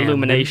movie? Oh,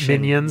 Illumination.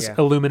 Minions. Yeah.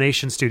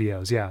 Illumination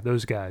Studios. Yeah,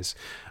 those guys.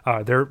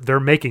 They're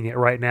making it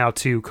right now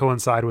to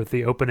coincide with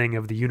the opening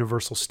of the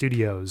Universal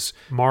Studios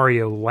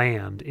Mario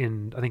Land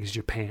in, I think it's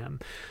Japan.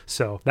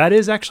 So that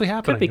is actually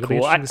happening. Could be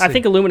cool. I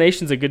think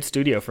Illumination's a good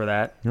studio for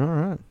that. All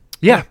right.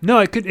 Yeah, no,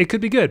 it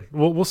could be good.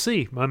 We'll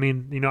see. I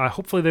mean,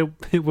 hopefully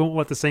they won't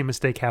let the same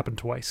mistake happen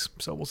twice.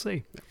 So we'll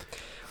see.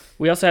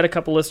 We also had a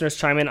couple listeners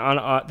chime in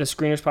on the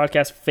Screeners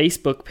Podcast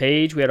Facebook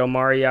page. We had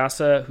Omari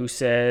Yasa, who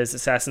says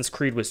Assassin's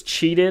Creed was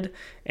cheated,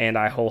 and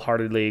I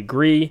wholeheartedly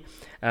agree.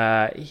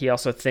 He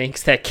also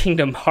thinks that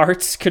Kingdom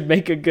Hearts could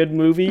make a good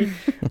movie,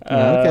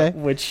 Okay.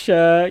 which,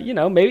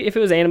 maybe if it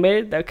was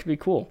animated, that could be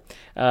cool.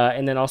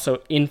 And then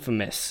also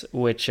Infamous,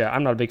 which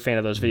I'm not a big fan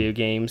of those video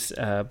games,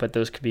 but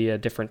those could be a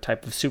different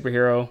type of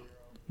superhero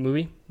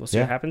movie. We'll see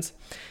what happens.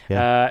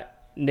 Yeah.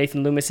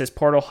 Nathan Loomis says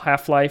Portal,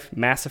 Half-Life,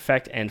 Mass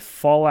Effect, and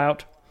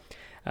Fallout.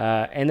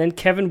 And then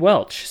Kevin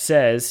Welch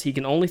says he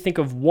can only think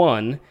of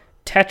one,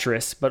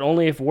 Tetris, but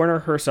only if Werner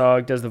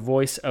Herzog does the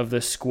voice of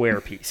the square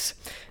piece.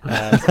 Great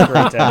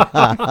pitch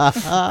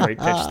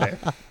there.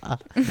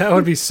 That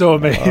would be so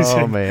amazing.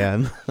 Oh,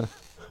 man.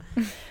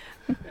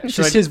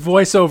 Just his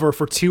voiceover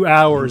for 2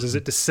 hours as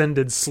it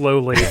descended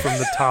slowly from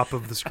the top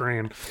of the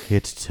screen.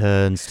 It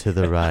turns to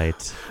the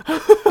right.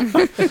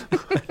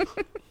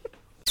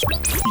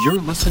 You're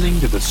listening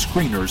to the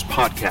Screeners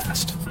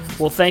Podcast.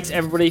 Well, thanks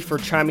everybody for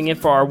chiming in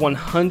for our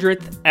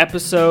 100th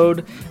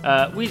episode.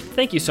 We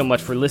thank you so much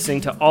for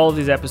listening to all of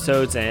these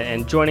episodes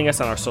and joining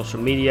us on our social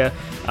media.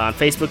 On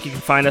Facebook, you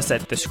can find us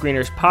at the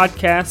Screeners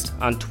Podcast.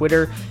 On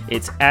Twitter,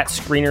 it's at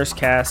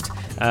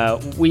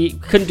ScreenersCast. We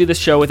couldn't do this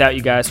show without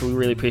you guys, so we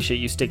really appreciate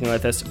you sticking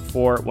with us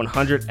for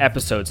 100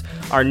 episodes.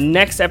 Our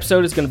next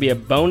episode is going to be a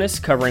bonus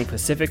covering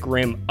Pacific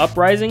Rim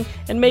Uprising,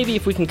 and maybe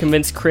if we can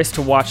convince Chris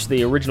to watch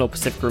the original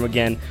Pacific Rim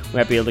again, we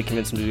might be able to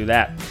convince him to do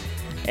that.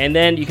 And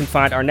then you can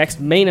find our next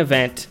main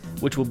event,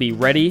 which will be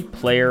Ready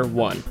Player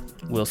One.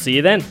 We'll see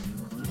you then.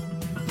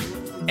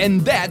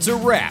 And that's a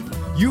wrap.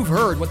 You've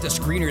heard what the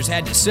Screeners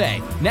had to say.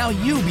 Now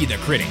you be the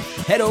critic.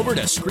 Head over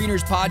to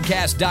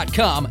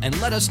screenerspodcast.com and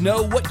let us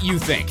know what you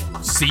think.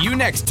 See you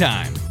next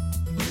time.